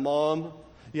dad, a mom,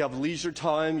 you have leisure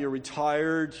time, you're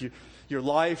retired, your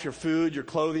life, your food, your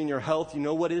clothing, your health, you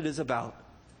know what it is about.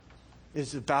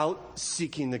 It's about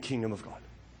seeking the kingdom of God.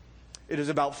 It is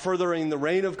about furthering the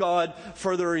reign of God,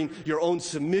 furthering your own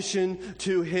submission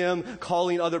to him,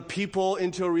 calling other people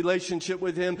into a relationship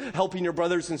with him, helping your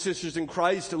brothers and sisters in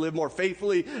Christ to live more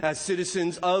faithfully as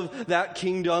citizens of that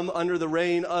kingdom under the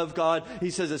reign of God. He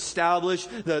says, establish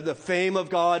the fame of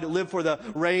God, live for the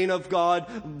reign of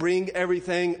God, bring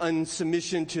everything in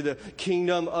submission to the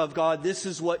kingdom of God. This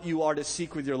is what you are to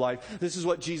seek with your life. This is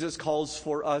what Jesus calls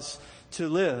for us to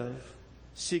live.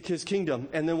 Seek his kingdom.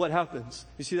 And then what happens?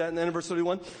 You see that in the end of verse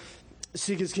 31?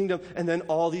 Seek his kingdom, and then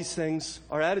all these things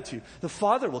are added to you. The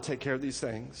Father will take care of these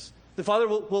things. The Father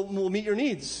will meet your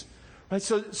needs. Right?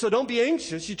 So don't be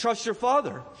anxious. You trust your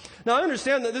Father. Now, I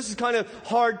understand that this is kind of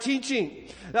hard teaching.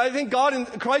 I think God in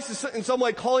Christ is in some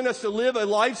way calling us to live a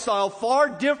lifestyle far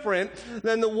different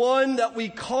than the one that we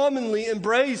commonly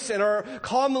embrace and are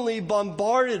commonly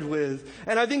bombarded with.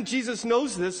 And I think Jesus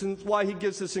knows this, and why he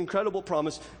gives this incredible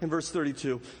promise in verse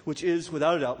 32, which is,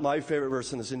 without a doubt, my favorite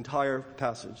verse in this entire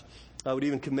passage. I would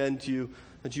even commend to you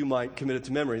that you might commit it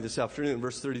to memory this afternoon,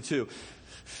 verse 32.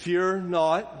 Fear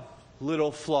not,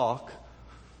 little flock,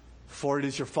 for it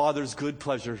is your Father's good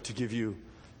pleasure to give you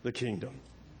the kingdom.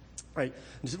 Right.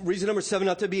 Reason number 7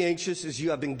 not to be anxious is you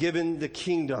have been given the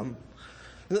kingdom.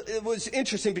 It was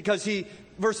interesting because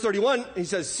verse 31, he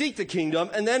says, seek the kingdom.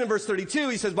 And then in verse 32,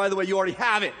 he says, by the way, you already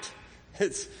have it.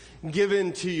 It's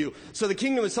given to you. So the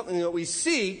kingdom is something that we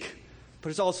seek, but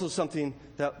it's also something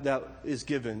that is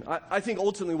given. I think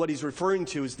ultimately what he's referring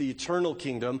to is the eternal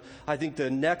kingdom. I think the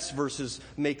next verses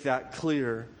make that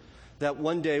clear, that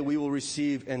one day we will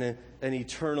receive an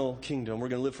eternal kingdom. We're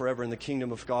going to live forever in the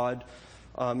kingdom of God.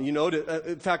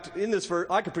 In fact, in this verse,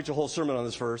 I could preach a whole sermon on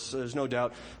this verse, there's no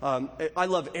doubt. I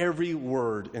love every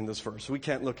word in this verse. We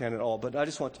can't look at it all, but I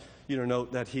just want you to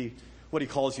note that what he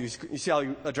calls you. You see how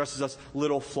he addresses us,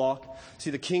 little flock?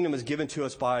 See, the kingdom is given to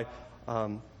us by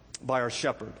our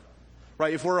shepherd.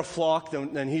 Right? If we're a flock,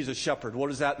 then he's a shepherd. What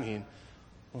does that mean?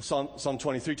 Well, Psalm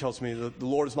 23 tells me that the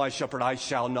Lord is my shepherd, I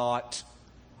shall not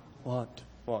want.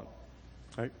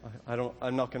 Right?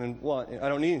 I'm not going to want. I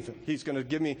don't need anything. He's going to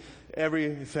give me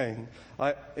everything.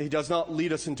 He does not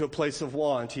lead us into a place of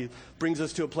want. He brings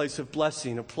us to a place of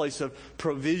blessing, a place of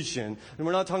provision. And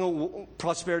we're not talking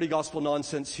prosperity gospel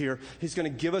nonsense here. He's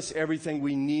going to give us everything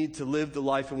we need to live the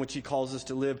life in which He calls us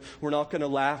to live. We're not going to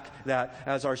lack that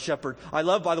as our shepherd. I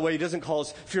love, by the way, He doesn't call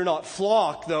us fear not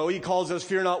flock, though. He calls us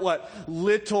fear not what?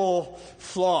 Little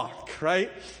flock,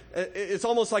 right? It's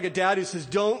almost like a dad who says,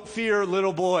 don't fear,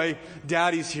 little boy,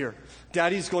 Daddy's here.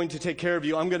 Daddy's going to take care of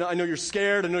you. I know you're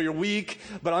scared, I know you're weak,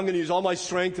 but I'm going to use all my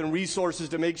strength and resources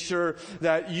to make sure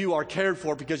that you are cared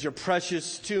for because you're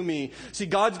precious to me. See,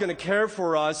 God's going to care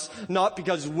for us, not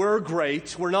because we're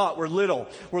great. We're not. We're little.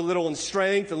 We're little in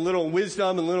strength and little in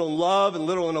wisdom and little in love and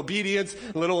little in obedience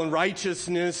and little in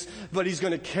righteousness. But He's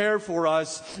going to care for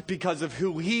us because of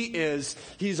who He is.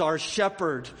 He's our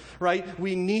shepherd, right?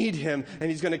 We need Him,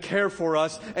 and He's going to care for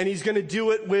us, and He's going to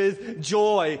do it with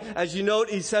joy. As you note,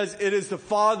 He says it is the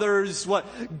Father's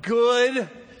good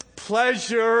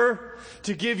pleasure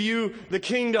to give you the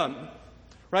kingdom,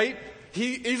 right?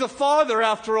 He's a father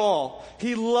after all.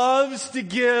 He loves to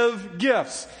give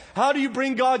gifts. How do you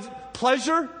bring God's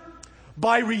pleasure?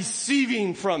 By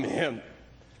receiving from Him.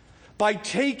 By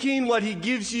taking what He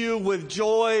gives you with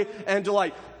joy and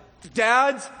delight.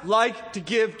 Dads like to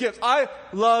give gifts. I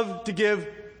love to give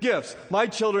gifts. My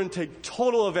children take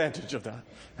total advantage of that,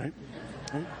 right?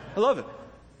 I love it.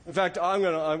 In fact, I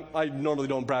normally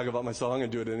don't brag about myself. I'm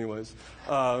going to do it anyways.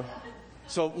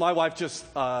 So my wife just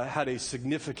had a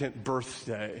significant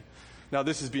birthday. Now,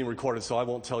 this is being recorded, so I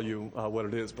won't tell you what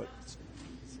it is, but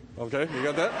okay, you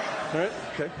got that? All right,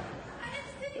 okay.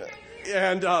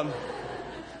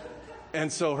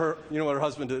 And so you know what her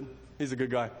husband did? He's a good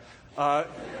guy.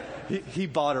 He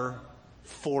bought her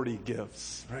 40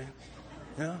 gifts, right?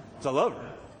 Yeah, so I love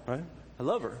her, right? I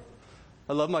love her.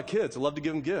 I love my kids. I love to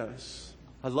give them gifts.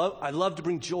 I love to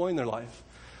bring joy in their life.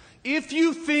 If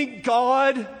you think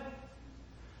God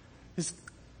is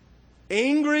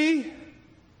angry,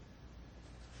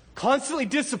 constantly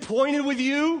disappointed with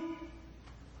you,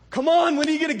 come on, when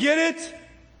are you going to get it?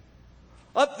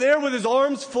 Up there with His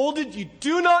arms folded, you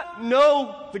do not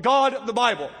know the God of the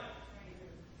Bible.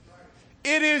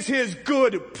 It is His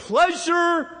good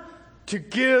pleasure to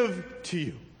give to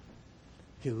you.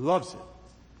 He loves it.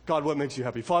 God, what makes you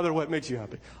happy? Father, what makes you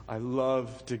happy? I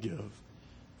love to give.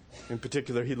 In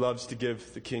particular, He loves to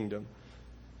give the kingdom.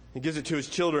 He gives it to His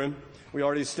children. We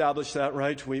already established that,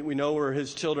 right? We know we're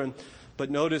His children. But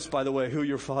notice, by the way, who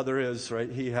your Father is, right?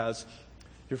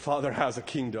 Your Father has a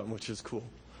kingdom, which is cool.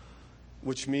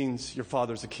 Which means your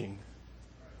Father's a king.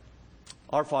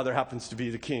 Our Father happens to be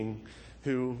the King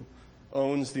who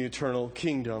owns the eternal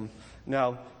kingdom.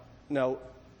 Now,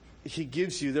 He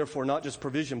gives you, therefore, not just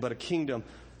provision, but a kingdom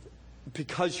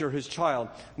because you're His child.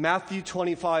 Matthew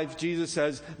 25, Jesus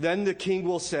says, then the King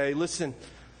will say, listen,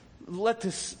 let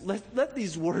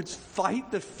these words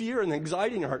fight the fear and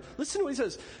anxiety in your heart. Listen to what He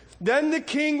says. Then the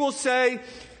King will say,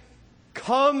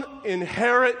 come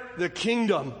inherit the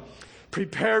kingdom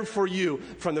prepared for you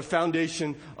from the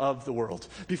foundation of the world.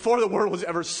 Before the world was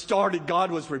ever started,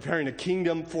 God was preparing a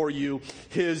kingdom for you,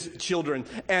 His children.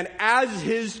 And as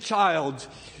His child,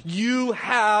 you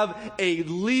have a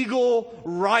legal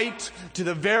right to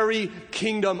the very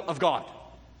kingdom of God.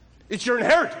 It's your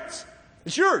inheritance.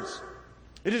 It's yours.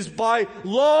 It is by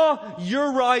law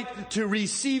your right to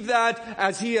receive that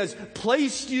as He has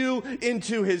placed you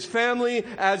into His family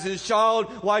as His child.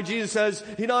 Why Jesus says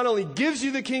He not only gives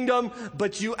you the kingdom,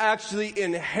 but you actually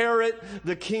inherit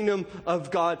the kingdom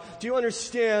of God. Do you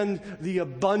understand the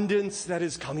abundance that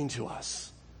is coming to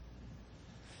us?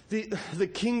 The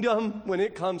kingdom, when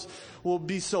it comes, will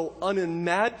be so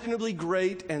unimaginably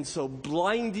great and so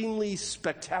blindingly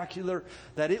spectacular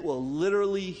that it will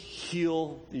literally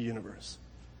heal the universe.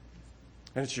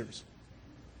 And it's yours.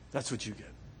 That's what you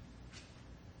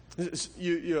get.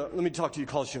 Let me talk to you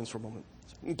college students for a moment,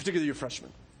 particularly your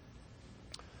freshmen.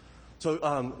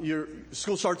 So your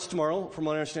school starts tomorrow, from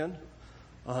what I understand.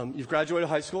 You've graduated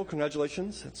high school.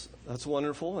 Congratulations. That's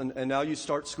wonderful. And now you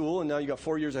start school, and now you got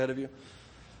 4 years ahead of you.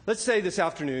 Let's say this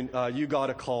afternoon you got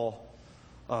a call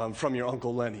from your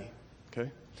Uncle Lenny. Okay.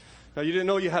 Now, you didn't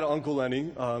know you had an Uncle Lenny.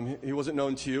 He wasn't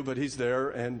known to you, but he's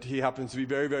there, and he happens to be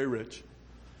very, very rich.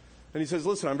 And he says,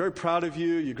 listen, I'm very proud of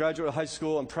you. You graduated high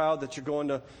school. I'm proud that you're going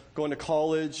to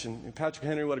college. And Patrick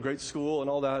Henry, what a great school and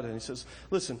all that. And he says,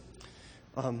 listen,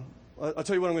 I'll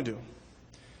tell you what I'm going to do.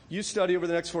 You study over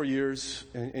the next 4 years,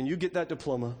 and you get that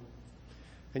diploma.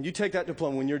 And you take that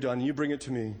diploma when you're done, and you bring it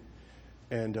to me.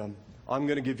 And I'm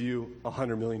going to give you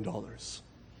 $100 million.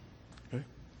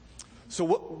 So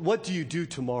what do you do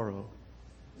tomorrow?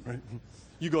 Right?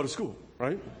 You go to school,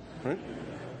 right? Right?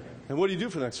 And what do you do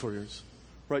for the next 4 years?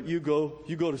 Right? You go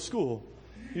to school.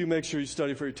 You make sure you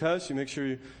study for your tests. You make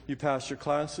sure you pass your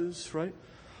classes, right?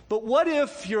 But what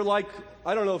if you're like,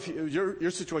 I don't know if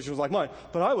your situation was like mine,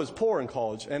 but I was poor in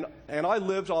college, and I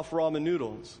lived off ramen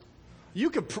noodles. You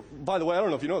could, by the way, I don't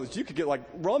know if you know this, you could get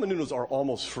ramen noodles are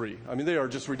almost free. I mean, they are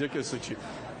just ridiculously cheap.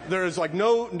 There is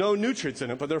no nutrients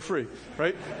in it, but they're free,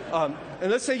 right?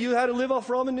 And let's say you had to live off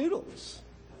ramen noodles.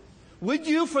 Would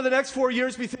you, for the next 4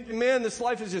 years, be thinking, man, this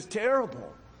life is just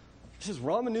terrible? It's just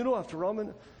ramen noodle after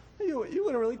ramen. You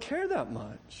wouldn't really care that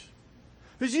much.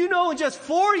 Because you know in just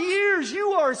 4 years,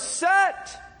 you are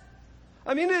set.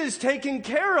 I mean, it is taken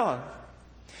care of.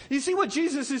 You see what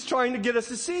Jesus is trying to get us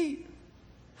to see?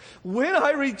 When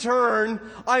I return,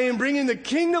 I am bringing the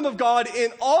kingdom of God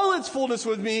in all its fullness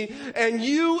with me, and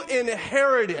you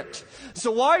inherit it.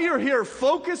 So while you're here,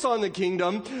 focus on the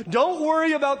kingdom. Don't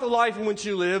worry about the life in which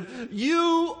you live.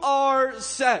 You are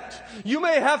set. You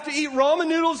may have to eat ramen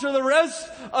noodles for the rest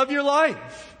of your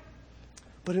life.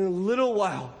 But in a little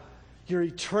while, your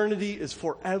eternity is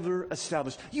forever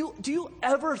established. Do you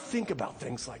ever think about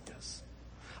things like this?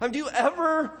 I mean, do you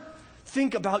ever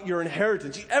think about your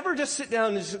inheritance? You ever just sit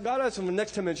down and just, God, in the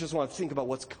next 10 minutes, just want to think about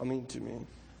what's coming to me?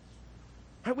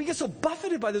 Right? We get so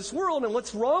buffeted by this world and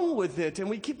what's wrong with it, and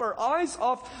we keep our eyes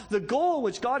off the goal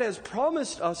which God has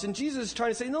promised us. And Jesus is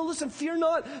trying to say, no, listen, fear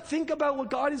not. Think about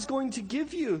what God is going to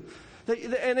give you.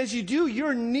 And as you do,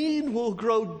 your need will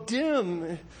grow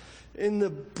dim in the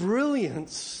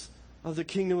brilliance of the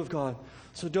kingdom of God.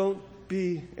 So don't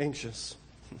be anxious.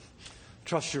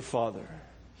 Trust your Father.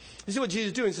 You see what Jesus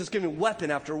is doing? He's just giving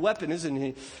weapon after weapon, isn't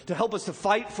he? To help us to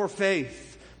fight for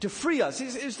faith, to free us.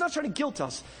 He's not trying to guilt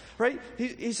us, right?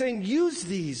 He's saying use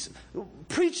these.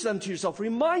 Preach them to yourself.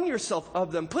 Remind yourself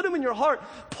of them. Put them in your heart.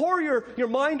 Pour your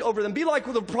mind over them. Be like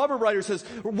what the proverb writer says.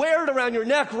 Wear it around your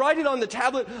neck. Write it on the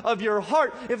tablet of your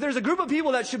heart. If there's a group of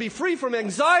people that should be free from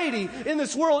anxiety in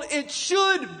this world, it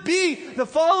should be the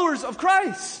followers of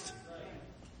Christ.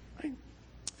 Right?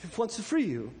 He wants to free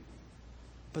you,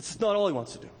 but it's not all he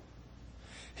wants to do.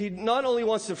 He not only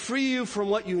wants to free you from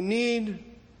what you need,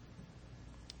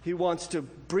 he wants to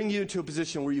bring you to a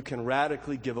position where you can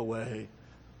radically give away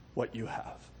what you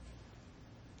have.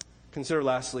 Consider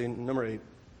lastly, number 8,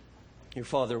 your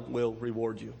Father will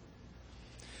reward you.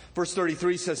 Verse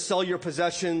 33 says, sell your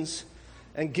possessions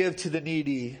and give to the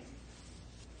needy.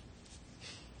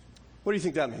 What do you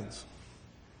think that means?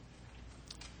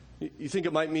 You think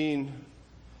it might mean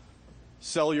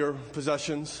sell your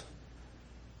possessions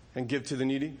and give to the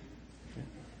needy?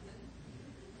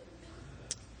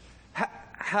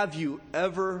 Have you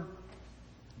ever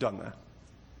done that?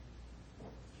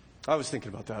 I was thinking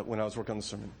about that when I was working on the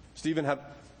sermon. Stephen,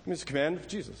 it's a command of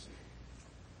Jesus.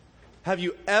 Have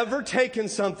you ever taken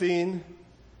something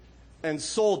and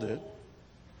sold it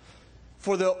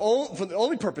for the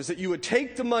only purpose that you would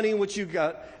take the money which you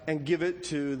got and give it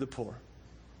to the poor?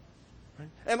 Right?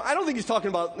 And I don't think he's talking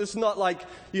about, this is not like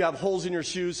you have holes in your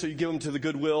shoes so you give them to the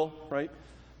Goodwill, right?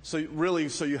 So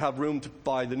you have room to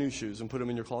buy the new shoes and put them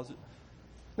in your closet.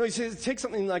 No, he says take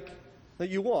something that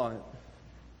you want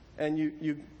and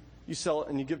you sell it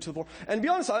and you give it to the poor. And to be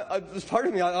honest, there's part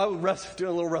of me, I was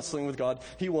doing a little wrestling with God.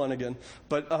 He won again.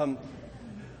 But,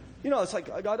 it's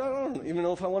like, God, I don't even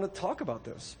know if I want to talk about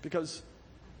this. Because,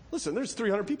 listen, there's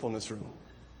 300 people in this room.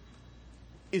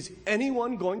 Is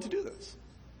anyone going to do this?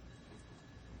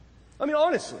 I mean,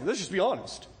 honestly, let's just be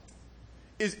honest.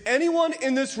 Is anyone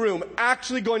in this room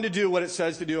actually going to do what it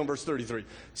says to do in verse 33?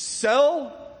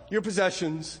 Sell your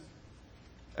possessions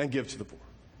and give to the poor.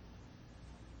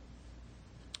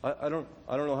 I don't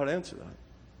know how to answer that.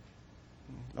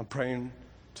 I'm praying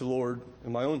to the Lord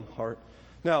in my own heart.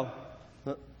 Now,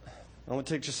 I want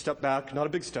to take just a step back, not a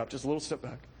big step, just a little step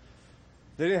back.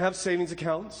 They didn't have savings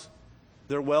accounts.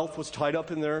 Their wealth was tied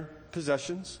up in their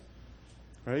possessions,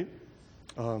 right?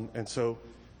 And so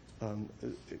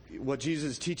what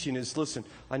Jesus is teaching is, listen,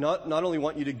 I not only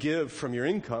want you to give from your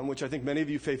income, which I think many of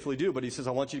you faithfully do, but he says,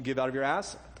 I want you to give out of your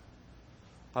asset.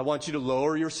 I want you to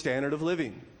lower your standard of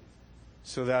living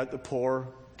so that the poor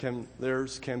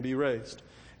theirs can be raised.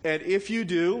 And if you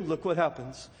do, look what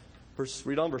happens.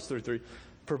 Read on verse 33.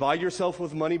 Provide yourself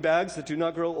with money bags that do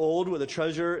not grow old, with a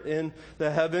treasure in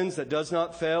the heavens that does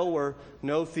not fail, where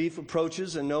no thief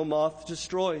approaches and no moth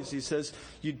destroys. He says,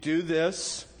 you do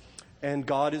this, and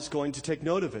God is going to take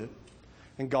note of it.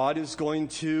 And God is going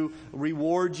to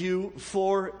reward you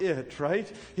for it,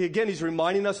 right? He's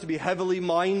reminding us to be heavily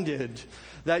minded.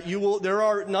 that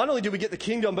not only do we get the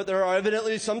kingdom, but there are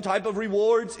evidently some type of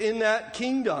rewards in that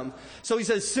kingdom. So he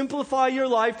says, simplify your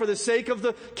life for the sake of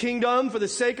the kingdom, for the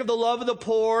sake of the love of the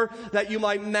poor, that you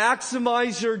might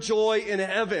maximize your joy in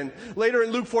heaven. Later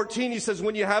in Luke 14, he says,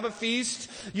 when you have a feast,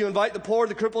 you invite the poor,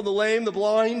 the crippled, the lame, the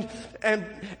blind,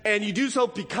 and you do so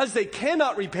because they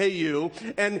cannot repay you,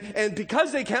 and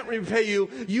because they can't repay you,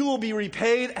 you will be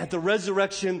repaid at the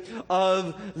resurrection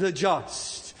of the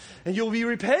just. And you'll be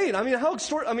repaid. I mean,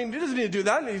 he doesn't need to do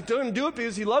that. And he's going to do it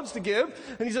because he loves to give.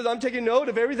 And he says, I'm taking note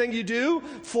of everything you do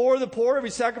for the poor,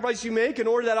 every sacrifice you make, in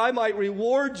order that I might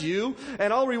reward you.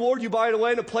 And I'll reward you, by the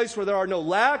way, in a place where there are no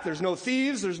lack, there's no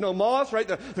thieves, there's no moth, right?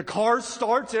 The car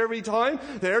starts every time.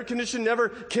 The air condition never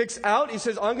kicks out. He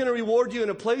says, I'm going to reward you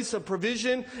in a place of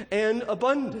provision and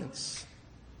abundance.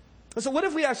 So what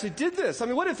if we actually did this? I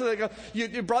mean, what if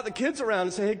you brought the kids around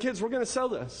and say, hey, kids, we're going to sell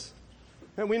this.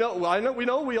 And we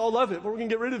know we all love it, but we're going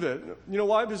to get rid of it. You know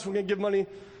why? Because we're going to give money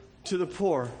to the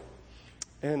poor.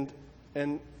 And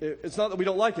it's not that we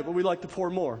don't like it, but we like the poor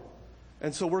more.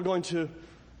 And so we're going to,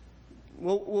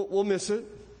 we'll miss it.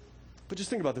 But just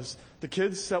think about this. The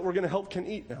kids that we're going to help can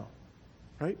eat now,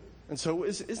 right? And so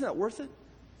isn't that worth it?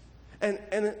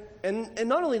 And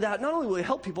not only that, not only will we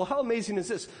help people, how amazing is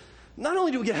this? Not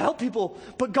only do we get to help people,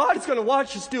 but God is going to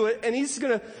watch us do it, and He's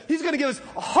going to give us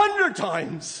 100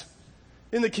 times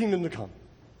in the kingdom to come.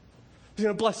 He's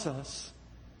going to bless us.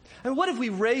 And what if we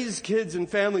raise kids and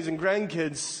families and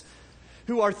grandkids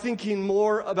who are thinking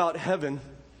more about heaven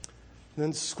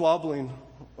than squabbling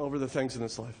over the things in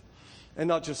this life? And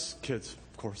not just kids,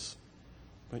 of course,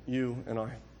 but you and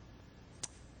I.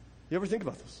 You ever think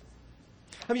about this?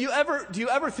 I mean, do you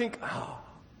ever think,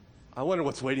 I wonder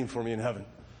what's waiting for me in heaven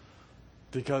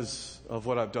because of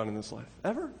what I've done in this life?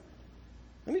 Ever?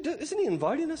 I mean, isn't He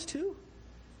inviting us to?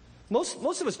 Most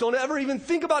of us don't ever even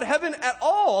think about heaven at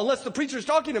all unless the preacher's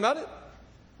talking about it.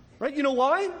 Right? You know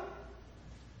why?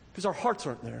 Because our hearts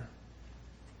aren't there.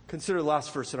 Consider the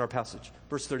last verse in our passage,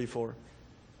 verse 34.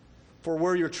 For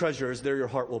where your treasure is, there your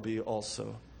heart will be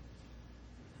also.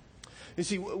 You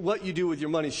see, what you do with your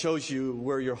money shows you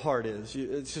where your heart is.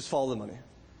 It's just follow the money.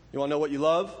 You want to know what you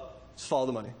love? Just follow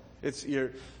the money. It's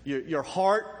your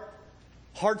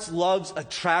heart's loves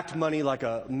attract money like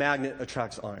a magnet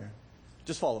attracts iron.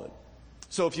 Just follow it.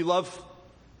 So if you love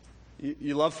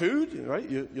food, right?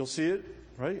 You'll see it,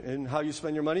 right? In how you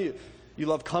spend your money. You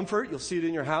love comfort, you'll see it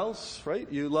in your house, right?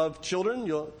 You love children,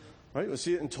 you'll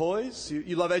see it in toys.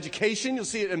 You love education, you'll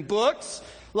see it in books.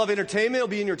 Love entertainment, it'll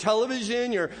be in your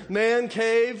television, your man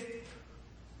cave.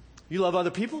 You love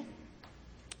other people,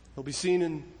 it'll be seen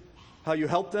in how you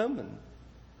help them and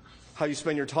how you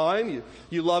spend your time.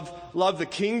 You love the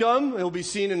kingdom. It will be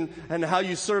seen in how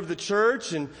you serve the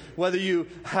church and whether you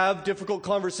have difficult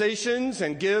conversations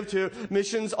and give to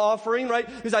missions offering, right?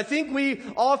 Because I think we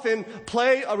often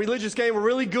play a religious game. We're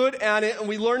really good at it and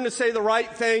we learn to say the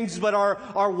right things, but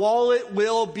our wallet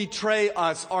will betray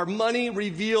us. Our money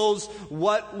reveals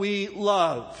what we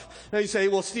love. Now you say,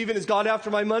 well, Stephen, is God after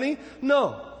my money?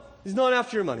 No, He's not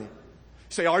after your money. You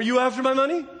say, are you after my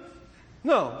money?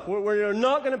 No, we're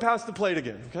not going to pass the plate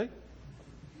again, okay?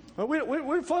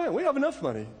 We're fine. We have enough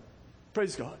money.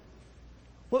 Praise God.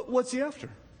 What's He after?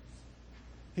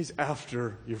 He's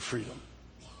after your freedom.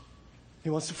 He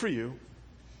wants to free you.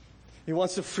 He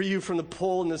wants to free you from the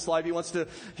pull in this life. He wants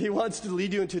to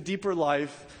lead you into a deeper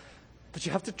life. But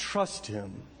you have to trust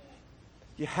Him.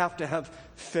 You have to have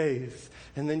faith.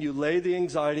 And then you lay the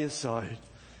anxiety aside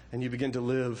and you begin to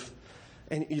live.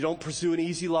 And you don't pursue an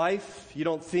easy life. You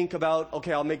don't think about,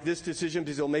 okay, I'll make this decision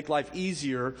because it'll make life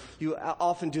easier. You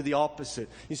often do the opposite.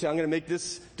 You say, I'm going to make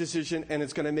this decision and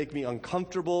it's going to make me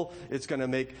uncomfortable. It's going to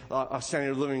make our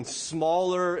standard of living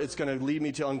smaller. It's going to lead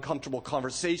me to uncomfortable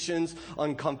conversations,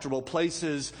 uncomfortable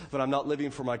places. But I'm not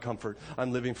living for my comfort.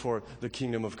 I'm living for the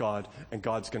kingdom of God. And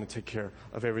God's going to take care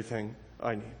of everything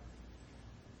I need.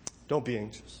 Don't be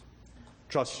anxious.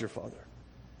 Trust your Father.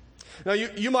 Now,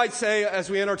 you might say, as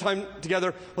we end our time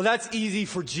together, well, that's easy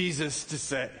for Jesus to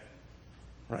say,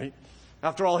 right?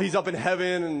 After all, He's up in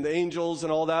heaven and the angels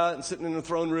and all that and sitting in the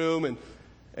throne room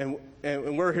and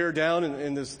we're here down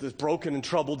in this broken and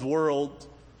troubled world,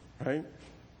 right?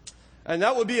 And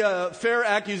that would be a fair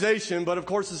accusation, but of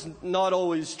course it's not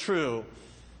always true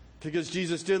because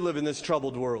Jesus did live in this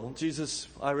troubled world. Jesus,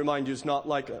 I remind you, is not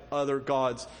like other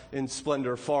gods in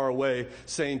splendor far away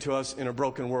saying to us in a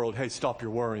broken world, hey, stop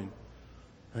your worrying.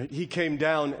 Right? He came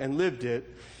down and lived it.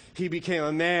 He became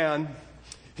a man.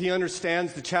 He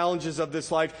understands the challenges of this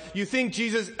life. You think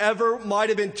Jesus ever might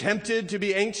have been tempted to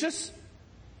be anxious?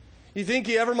 You think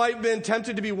He ever might have been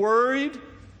tempted to be worried?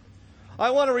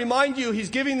 I want to remind you, he's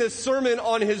giving this sermon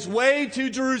on his way to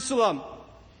Jerusalem.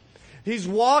 He's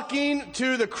walking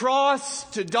to the cross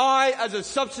to die as a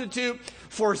substitute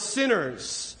for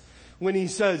sinners. When he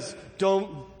says,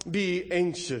 don't be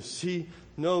anxious. He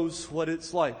knows what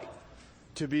it's like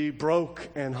to be broke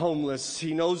and homeless.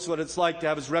 He knows what it's like to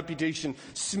have his reputation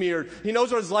smeared. He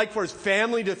knows what it's like for his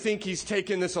family to think he's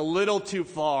taken this a little too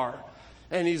far.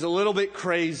 And he's a little bit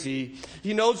crazy.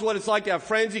 He knows what it's like to have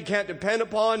friends he can't depend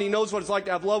upon. He knows what it's like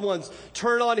to have loved ones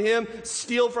turn on him,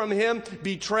 steal from him,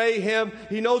 betray him.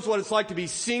 He knows what it's like to be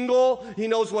single. He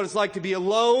knows what it's like to be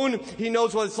alone. He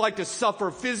knows what it's like to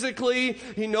suffer physically.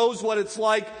 He knows what it's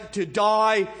like to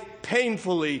die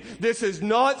painfully. This is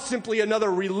not simply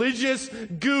another religious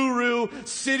guru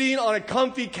sitting on a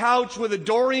comfy couch with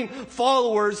adoring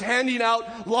followers handing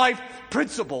out life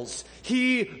principles.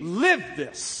 He lived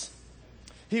this.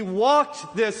 He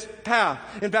walked this path.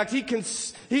 In fact,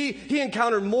 he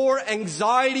encountered more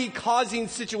anxiety-causing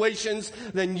situations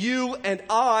than you and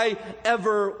I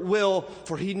ever will,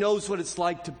 for he knows what it's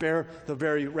like to bear the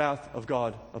very wrath of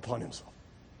God upon himself.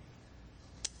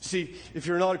 See, if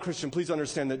you're not a Christian, please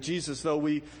understand that Jesus, though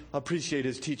we appreciate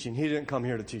his teaching, he didn't come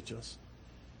here to teach us.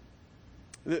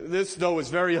 This, though, is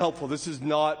very helpful. This is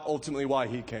not ultimately why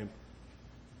he came.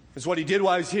 It's what he did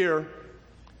while he was here,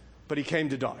 but he came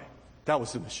to die. That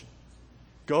was the mission.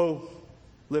 Go,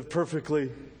 live perfectly,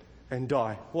 and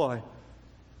die. Why?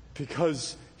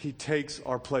 Because he takes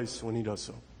our place when he does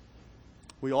so.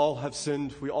 We all have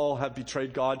sinned. We all have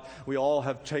betrayed God. We all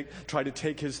have tried to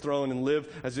take his throne and live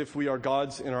as if we are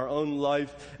gods in our own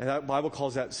life. And that Bible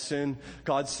calls that sin.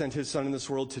 God sent his son in this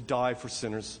world to die for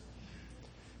sinners.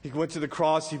 He went to the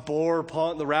cross. He bore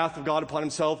upon the wrath of God upon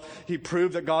himself. He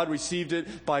proved that God received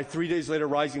it by 3 days later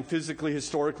rising physically,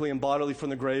 historically, and bodily from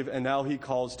the grave. And now he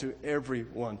calls to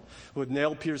everyone with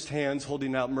nail-pierced hands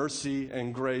holding out mercy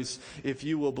and grace. If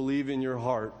you will believe in your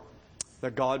heart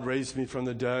that God raised me from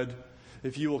the dead,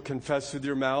 if you will confess with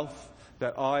your mouth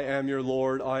that I am your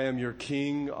Lord, I am your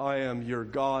King, I am your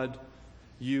God,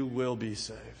 you will be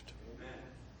saved. Amen.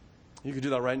 You can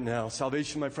do that right now.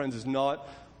 Salvation, my friends, is not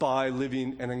by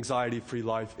living an anxiety-free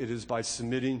life. It is by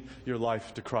submitting your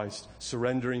life to Christ,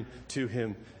 surrendering to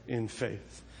him in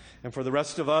faith. And for the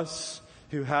rest of us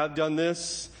who have done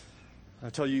this, I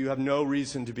tell you, you have no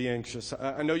reason to be anxious.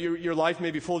 I know your life may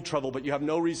be full of trouble, but you have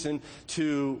no reason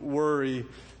to worry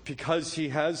because he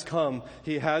has come,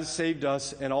 he has saved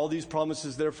us, and all these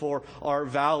promises, therefore, are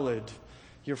valid.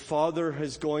 Your Father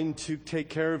is going to take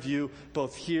care of you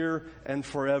both here and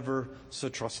forever, so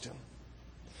trust him.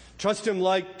 Trust him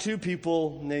like two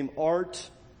people named Art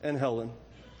and Helen.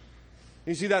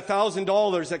 You see, that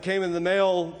 $1,000 that came in the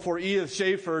mail for Edith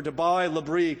Schaefer to buy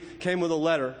Labrie came with a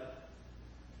letter.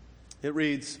 It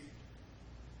reads,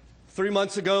 3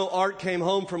 months ago, Art came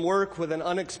home from work with an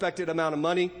unexpected amount of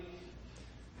money.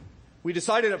 We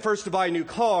decided at first to buy a new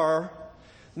car,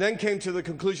 then came to the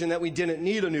conclusion that we didn't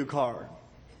need a new car.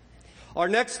 Our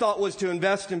next thought was to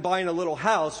invest in buying a little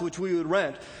house, which we would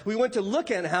rent. We went to look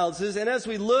at houses, and as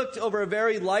we looked over a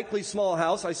very likely small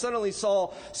house, I suddenly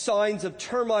saw signs of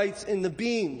termites in the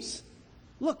beams.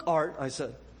 Look, Art, I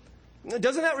said.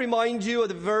 Doesn't that remind you of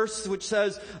the verse which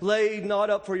says, lay not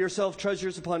up for yourself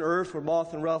treasures upon earth, where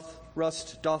moth and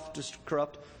rust doth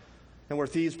corrupt, and where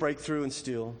thieves break through and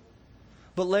steal?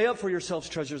 But lay up for yourselves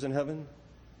treasures in heaven.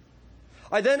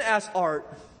 I then asked Art,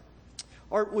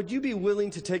 would you be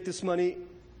willing to take this money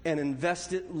and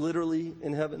invest it literally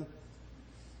in heaven?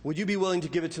 Would you be willing to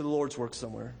give it to the Lord's work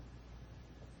somewhere?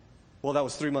 Well, that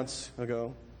was 3 months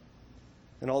ago.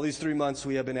 And all these 3 months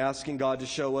we have been asking God to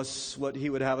show us what he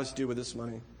would have us do with this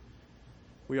money.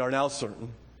 We are now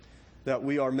certain that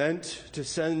we are meant to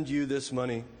send you this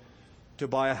money to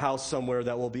buy a house somewhere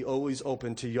that will be always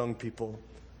open to young people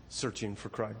searching for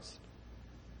Christ.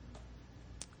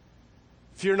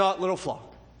 Fear not, little flock,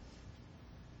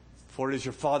 for it is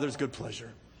your Father's good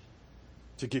pleasure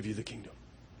to give you the kingdom.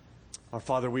 Our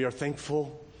Father, we are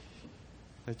thankful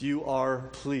that you are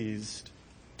pleased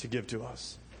to give to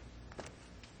us.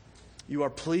 You are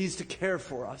pleased to care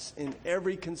for us in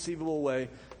every conceivable way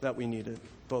that we need it,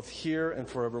 both here and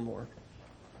forevermore.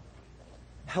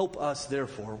 Help us,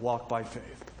 therefore, walk by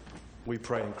faith. We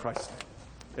pray in Christ's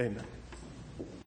name. Amen.